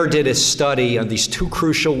 FAIR did a study on these 2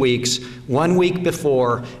 crucial weeks, 1 week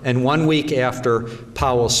before and 1 week after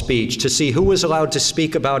Powell's speech, to see who was allowed to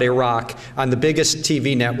speak about Iraq on the biggest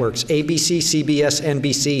TV networks, ABC, CBS,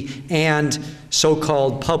 NBC, and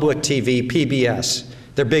so-called public TV, PBS,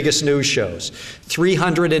 their biggest news shows.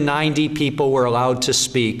 390 people were allowed to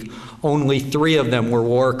speak. Only 3 of them were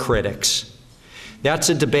war critics. That's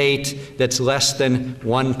a debate that's less than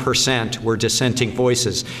 1% were dissenting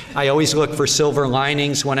voices. I always look for silver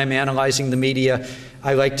linings when I'm analyzing the media.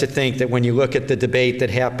 I like to think that when you look at the debate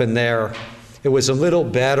that happened there, it was a little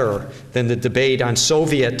better than the debate on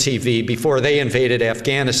Soviet TV before they invaded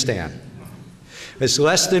Afghanistan. It's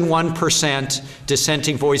less than 1%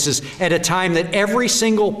 dissenting voices at a time that every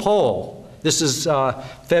single poll, this is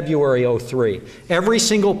February '03. Every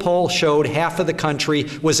single poll showed half of the country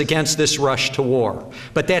was against this rush to war.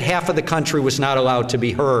 But that half of the country was not allowed to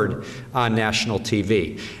be heard on national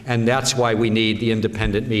TV. And that's why we need the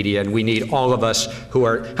independent media, and we need all of us who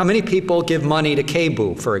are, how many people give money to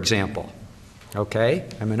KBOO, for example? Okay,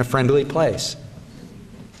 I'm in a friendly place.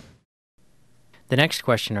 The next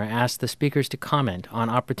questioner asked the speakers to comment on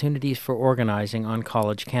opportunities for organizing on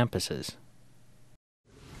college campuses.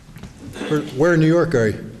 Where in New York are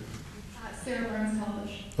you? Sarah Lawrence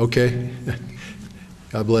College. Okay.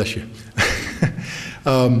 God bless you.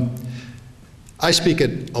 I speak at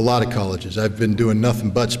a lot of colleges. I've been doing nothing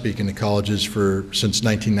but speaking to colleges since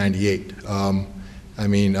 1998. I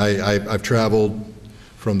mean, I've traveled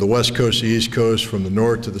from the West Coast to the East Coast, from the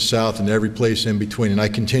North to the South, and every place in between, and I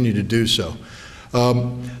continue to do so.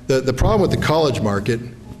 The problem with the college market.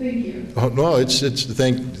 Thank you. Oh, no, it's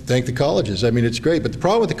thank the colleges. I mean, it's great, but the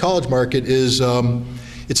problem with the college market is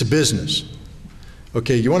it's a business.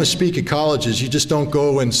 Okay, you want to speak at colleges, you just don't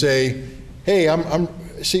go and say, hey,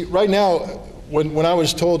 see, right now, when I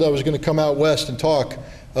was told I was going to come out west and talk,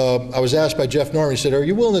 I was asked by Jeff Norman, he said, are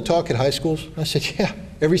you willing to talk at high schools? I said, yeah,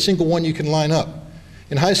 every single one you can line up.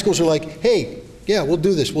 And high schools are like, hey, yeah, we'll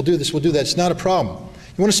do this, we'll do this, we'll do that. It's not a problem.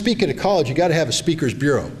 You want to speak at a college, you got to have a speakers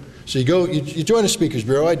bureau. So you join a speakers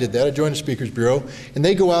bureau. I did that. I joined a speakers bureau, and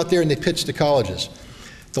they go out there and they pitch to colleges.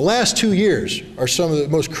 The last 2 years are some of the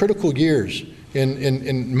most critical years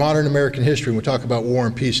in modern American history when we talk about war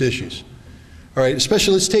and peace issues. All right,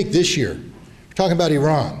 especially let's take this year. We're talking about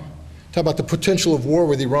Iran. We're talking about the potential of war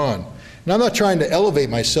with Iran. And I'm not trying to elevate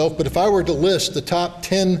myself, but if I were to list the top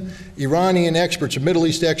 10 Iranian experts or Middle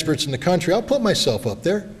East experts in the country, I'll put myself up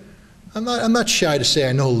there. I'm not shy to say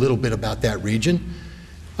I know a little bit about that region.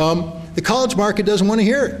 The college market doesn't want to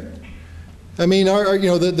hear it. I mean,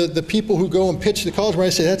 the people who go and pitch the college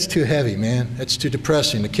market say, that's too heavy, man. That's too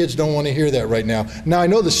depressing. The kids don't want to hear that right now. Now, I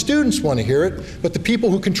know the students want to hear it, but the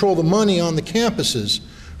people who control the money on the campuses,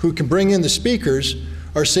 who can bring in the speakers,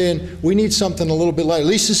 are saying, we need something a little bit lighter. At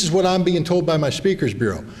least this is what I'm being told by my speakers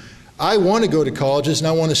bureau. I want to go to colleges and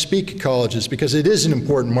I want to speak at colleges because it is an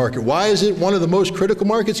important market. Why is it one of the most critical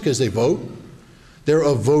markets? Because they vote. They're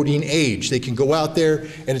of voting age. They can go out there,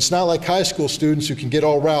 and it's not like high school students who can get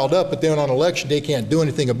all riled up, but then on election day can't do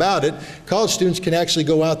anything about it. College students can actually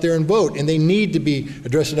go out there and vote, and they need to be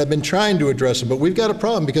addressed, and I've been trying to address them. But we've got a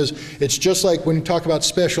problem because it's just like when you talk about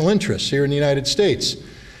special interests here in the United States.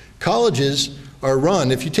 Colleges are run,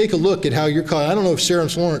 if you take a look at how your college, I don't know if Sarah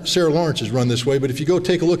Lawrence is run this way, but if you go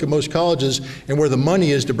take a look at most colleges and where the money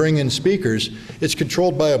is to bring in speakers, it's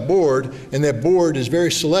controlled by a board, and that board is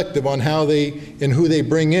very selective on how and who they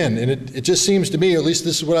bring in. And it just seems to me, at least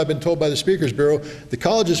this is what I've been told by the Speakers Bureau, the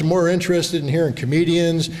colleges are more interested in hearing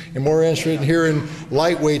comedians and more interested in hearing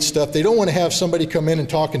lightweight stuff. They don't want to have somebody come in and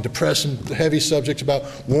talk in depressing, heavy subjects about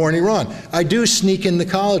war in Iran. I do sneak in the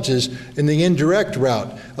colleges in the indirect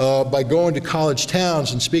route by going to college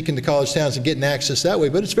towns and speaking to college towns and getting access that way,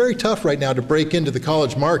 but it's very tough right now to break into the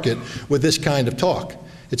college market with this kind of talk.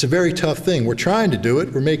 It's a very tough thing. We're trying to do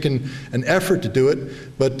it. We're making an effort to do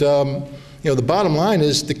it, but the bottom line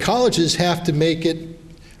is the colleges have to make it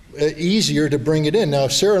easier to bring it in. Now,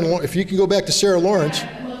 if you can go back to Sarah Lawrence.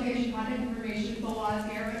 I'd love to get you contact information. Fawaz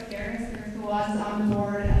Garris, Fawaz on the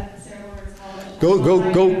board at Sarah Lawrence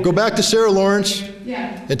College. Go back to Sarah Lawrence.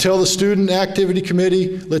 Yeah. And tell the student activity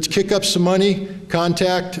committee, let's kick up some money,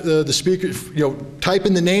 contact the speaker, type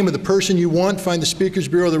in the name of the person you want, find the Speakers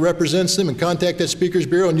Bureau that represents them, and contact that Speakers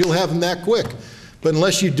Bureau, and you'll have them that quick. But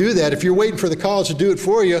unless you do that, if you're waiting for the college to do it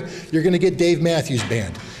for you, you're going to get Dave Matthews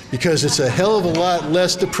Band, because it's a hell of a lot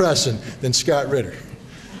less depressing than Scott Ritter.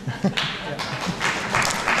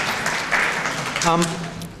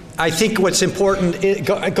 I think what's important,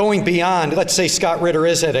 going beyond, let's say Scott Ritter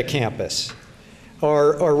is at a campus,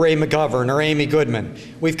 or Ray McGovern, or Amy Goodman.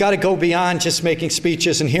 We've got to go beyond just making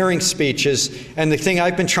speeches and hearing speeches. And the thing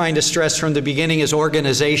I've been trying to stress from the beginning is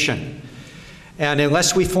organization. And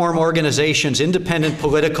unless we form organizations, independent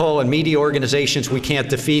political and media organizations, we can't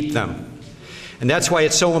defeat them. And that's why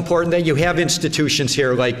it's so important that you have institutions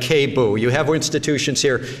here like KBOO. You have institutions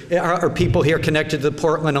here, or people here connected to the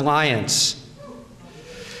Portland Alliance.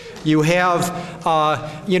 You have,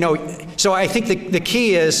 so I think the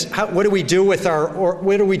key is what do we do with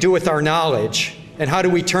our knowledge, and how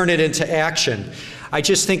do we turn it into action? I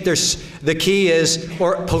just think the key is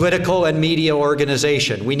political and media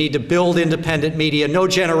organization. We need to build independent media. No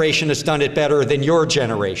generation has done it better than your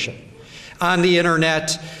generation. On the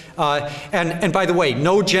internet, and by the way,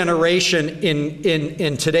 no generation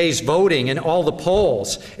in today's voting in all the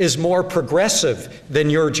polls is more progressive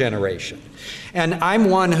than your generation. And I'm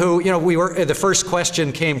one who, the first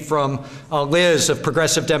question came from Liz of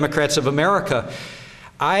Progressive Democrats of America.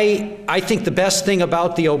 I think the best thing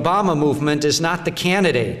about the Obama movement is not the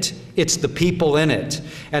candidate, it's the people in it.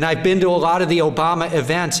 And I've been to a lot of the Obama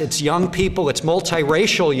events. It's young people, it's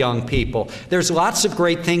multiracial young people. There's lots of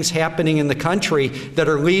great things happening in the country that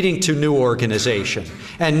are leading to new organization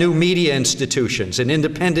and new media institutions and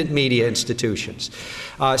independent media institutions.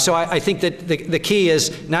 So I think that the key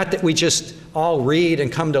is not that we just all read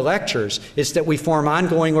and come to lectures, it's that we form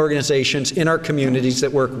ongoing organizations in our communities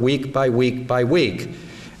that work week by week by week.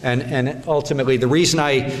 And ultimately, the reason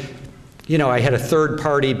I had a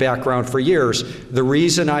third-party background for years. The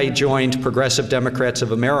reason I joined Progressive Democrats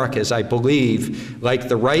of America is I believe, like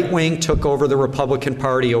the right wing took over the Republican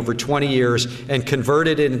Party over 20 years and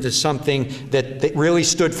converted it into something that really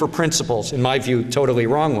stood for principles, in my view, totally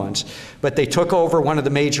wrong ones. But they took over one of the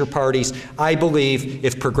major parties. I believe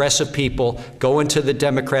if progressive people go into the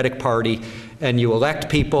Democratic Party and you elect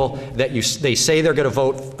people that they say they're going to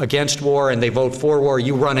vote against war and they vote for war,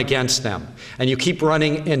 you run against them. And you keep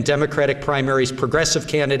running in Democratic primaries progressive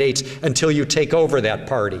candidates until you take over that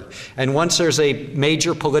party. And once there's a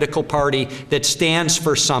major political party that stands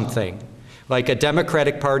for something, like a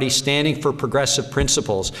Democratic Party standing for progressive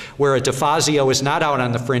principles, where a DeFazio is not out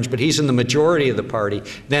on the fringe, but he's in the majority of the party,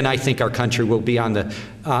 then I think our country will be on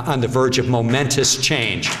the verge of momentous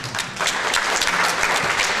change.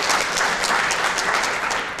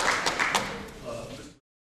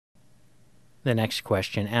 The next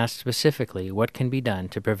question asks specifically what can be done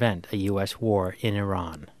to prevent a U.S. war in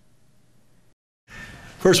Iran.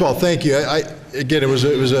 First of all, thank you. Again, it was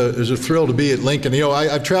a thrill to be at Lincoln.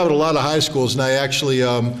 I've traveled a lot of high schools, and I actually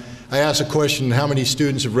I asked a question: how many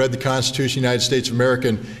students have read the Constitution of the United States of America?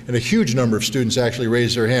 And a huge number of students actually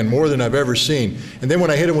raised their hand, more than I've ever seen. And then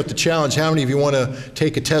when I hit them with the challenge, how many of you want to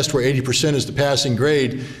take a test where 80% is the passing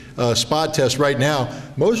grade, spot test right now,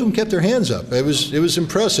 most of them kept their hands up. It was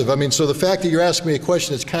impressive. I mean, so the fact that you're asking me a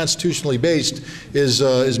question that's constitutionally based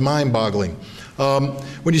is mind-boggling.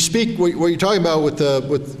 When you speak, what you're talking about with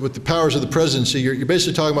the powers of the presidency, you're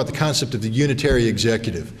basically talking about the concept of the unitary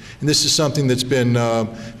executive, and this is something that's been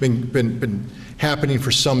happening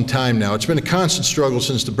for some time now. It's been a constant struggle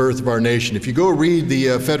since the birth of our nation. If you go read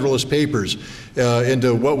the Federalist Papers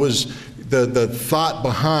into what was the thought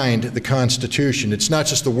behind the Constitution. It's not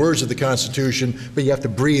just the words of the Constitution, but you have to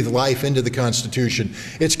breathe life into the Constitution.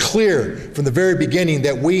 It's clear from the very beginning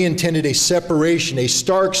that we intended a separation, a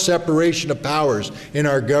stark separation of powers in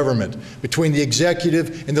our government between the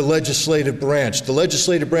executive and the legislative branch. The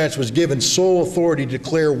legislative branch was given sole authority to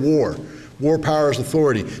declare war. War powers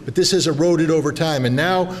authority. But this has eroded over time. And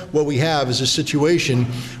now what we have is a situation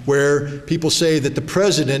where people say that the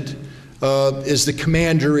president is the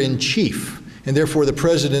commander-in-chief, and therefore the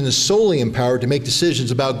president is solely empowered to make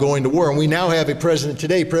decisions about going to war. And we now have a president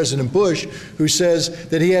today, President Bush, who says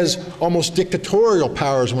that he has almost dictatorial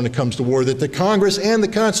powers when it comes to war, that the Congress and the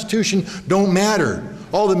Constitution don't matter.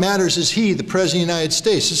 All that matters is he, the President of the United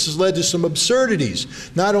States. This has led to some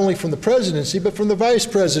absurdities, not only from the presidency, but from the vice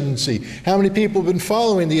presidency. How many people have been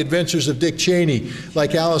following the adventures of Dick Cheney,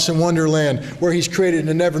 like Alice in Wonderland, where he's created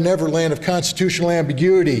a never-never land of constitutional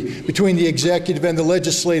ambiguity between the executive and the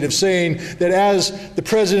legislative, saying that as the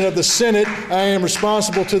President of the Senate, I am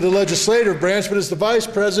responsible to the legislative branch, but as the vice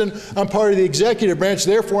president, I'm part of the executive branch,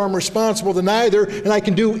 therefore I'm responsible to neither, and I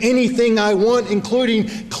can do anything I want, including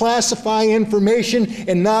classify information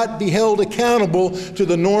and not be held accountable to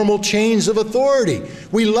the normal chains of authority.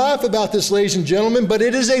 We laugh about this, ladies and gentlemen, but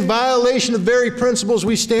it is a violation of the very principles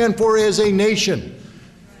we stand for as a nation.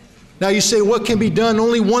 Now you say, what can be done?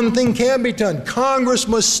 Only one thing can be done. Congress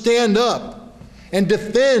must stand up and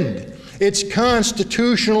defend its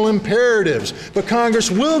constitutional imperatives. But Congress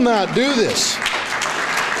will not do this.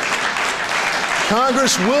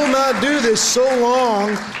 Congress will not do this so long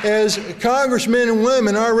as congressmen and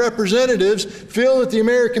women, our representatives, feel that the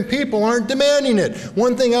American people aren't demanding it.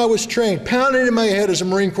 One thing I was trained, pounded in my head as a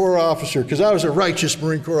Marine Corps officer, because I was a righteous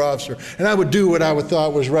Marine Corps officer, and I would do what I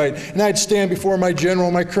thought was right. And I'd stand before my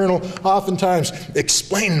general, my colonel, oftentimes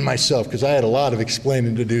explaining myself, because I had a lot of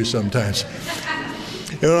explaining to do sometimes.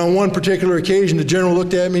 And on one particular occasion, the general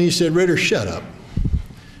looked at me and he said, "Ritter, shut up."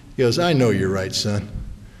 He goes, "I know you're right, son.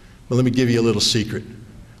 Well, let me give you a little secret.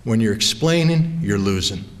 When you're explaining, you're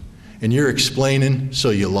losing. And you're explaining,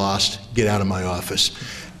 so you lost. Get out of my office."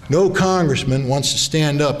 No congressman wants to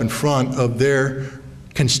stand up in front of their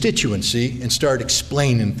constituency and start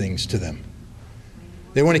explaining things to them.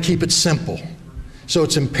 They want to keep it simple. So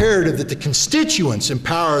it's imperative that the constituents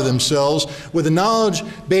empower themselves with a knowledge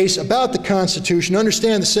base about the Constitution,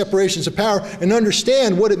 understand the separations of power, and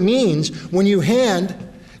understand what it means when you hand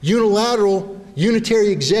unilateral unitary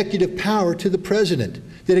executive power to the president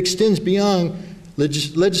that extends beyond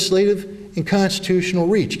legislative and constitutional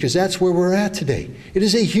reach, because that's where we're at today. It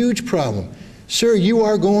is a huge problem. Sir, you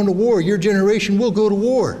are going to war. Your generation will go to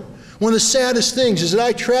war. One of the saddest things is that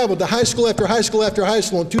I traveled to high school after high school after high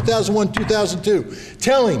school in 2001, 2002,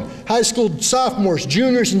 telling high school sophomores,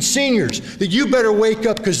 juniors, and seniors that you better wake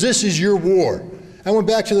up because this is your war. I went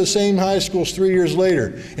back to the same high schools 3 years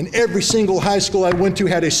later, and every single high school I went to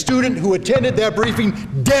had a student who attended that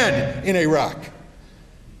briefing dead in Iraq.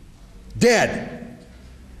 Dead.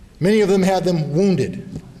 Many of them had them wounded.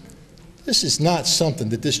 This is not something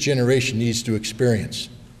that this generation needs to experience.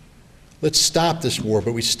 Let's stop this war,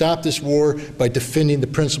 but we stop this war by defending the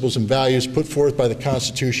principles and values put forth by the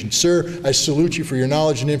Constitution. Sir, I salute you for your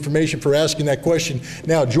knowledge and information, for asking that question.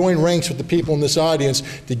 Now join ranks with the people in this audience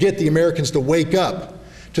to get the Americans to wake up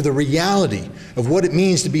to the reality of what it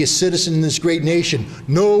means to be a citizen in this great nation.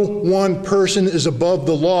 No one person is above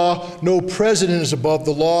the law. No president is above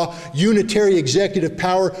the law. Unitary executive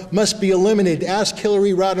power must be eliminated. Ask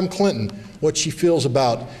Hillary Rodham Clinton what she feels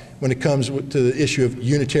about when it comes to the issue of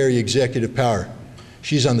unitary executive power.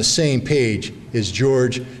 She's on the same page as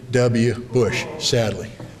George W. Bush,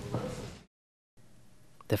 sadly.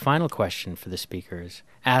 The final question for the speakers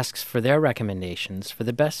asks for their recommendations for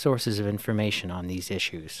the best sources of information on these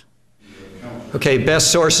issues. Okay,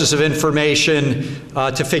 best sources of information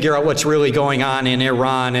to figure out what's really going on in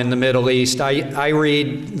Iran and the Middle East. I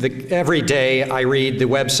read every day. I read the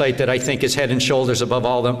website that I think is head and shoulders above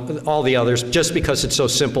all the others, just because it's so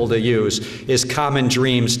simple to use, is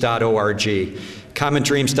commondreams.org.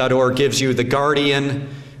 Commondreams.org gives you The Guardian,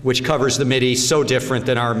 which covers the Mideast, so different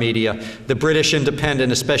than our media. The British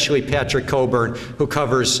Independent, especially Patrick Coburn, who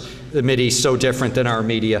covers the Mideast, so different than our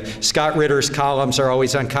media. Scott Ritter's columns are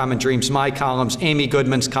always on Common Dreams. My columns, Amy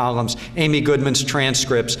Goodman's columns, Amy Goodman's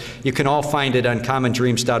transcripts. You can all find it on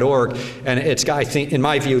commondreams.org. And it's, I think, in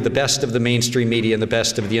my view, the best of the mainstream media and the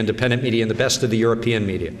best of the independent media and the best of the European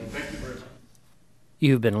media.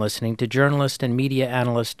 You've been listening to journalist and media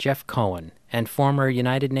analyst Jeff Cohen and former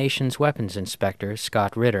United Nations Weapons Inspector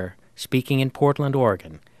Scott Ritter speaking in Portland,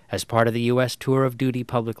 Oregon, as part of the U.S. Tour of Duty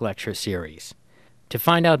public lecture series. To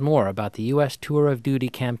find out more about the U.S. Tour of Duty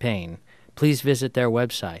campaign, please visit their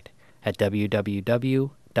website at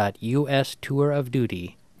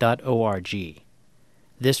www.ustourofduty.org.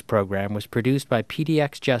 This program was produced by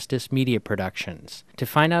pdxjustice Media Productions. To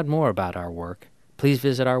find out more about our work, please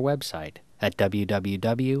visit our website at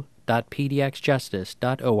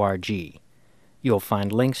www.pdxjustice.org. You'll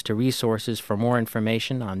find links to resources for more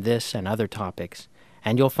information on this and other topics,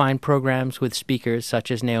 and you'll find programs with speakers such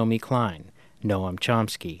as Naomi Klein, Noam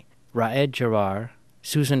Chomsky, Raed Jarrar,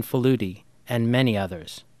 Susan Faludi, and many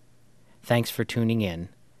others. Thanks for tuning in,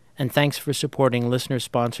 and thanks for supporting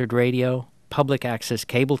listener-sponsored radio, public access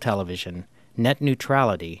cable television, net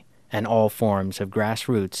neutrality, and all forms of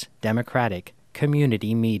grassroots, democratic,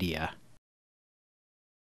 community media.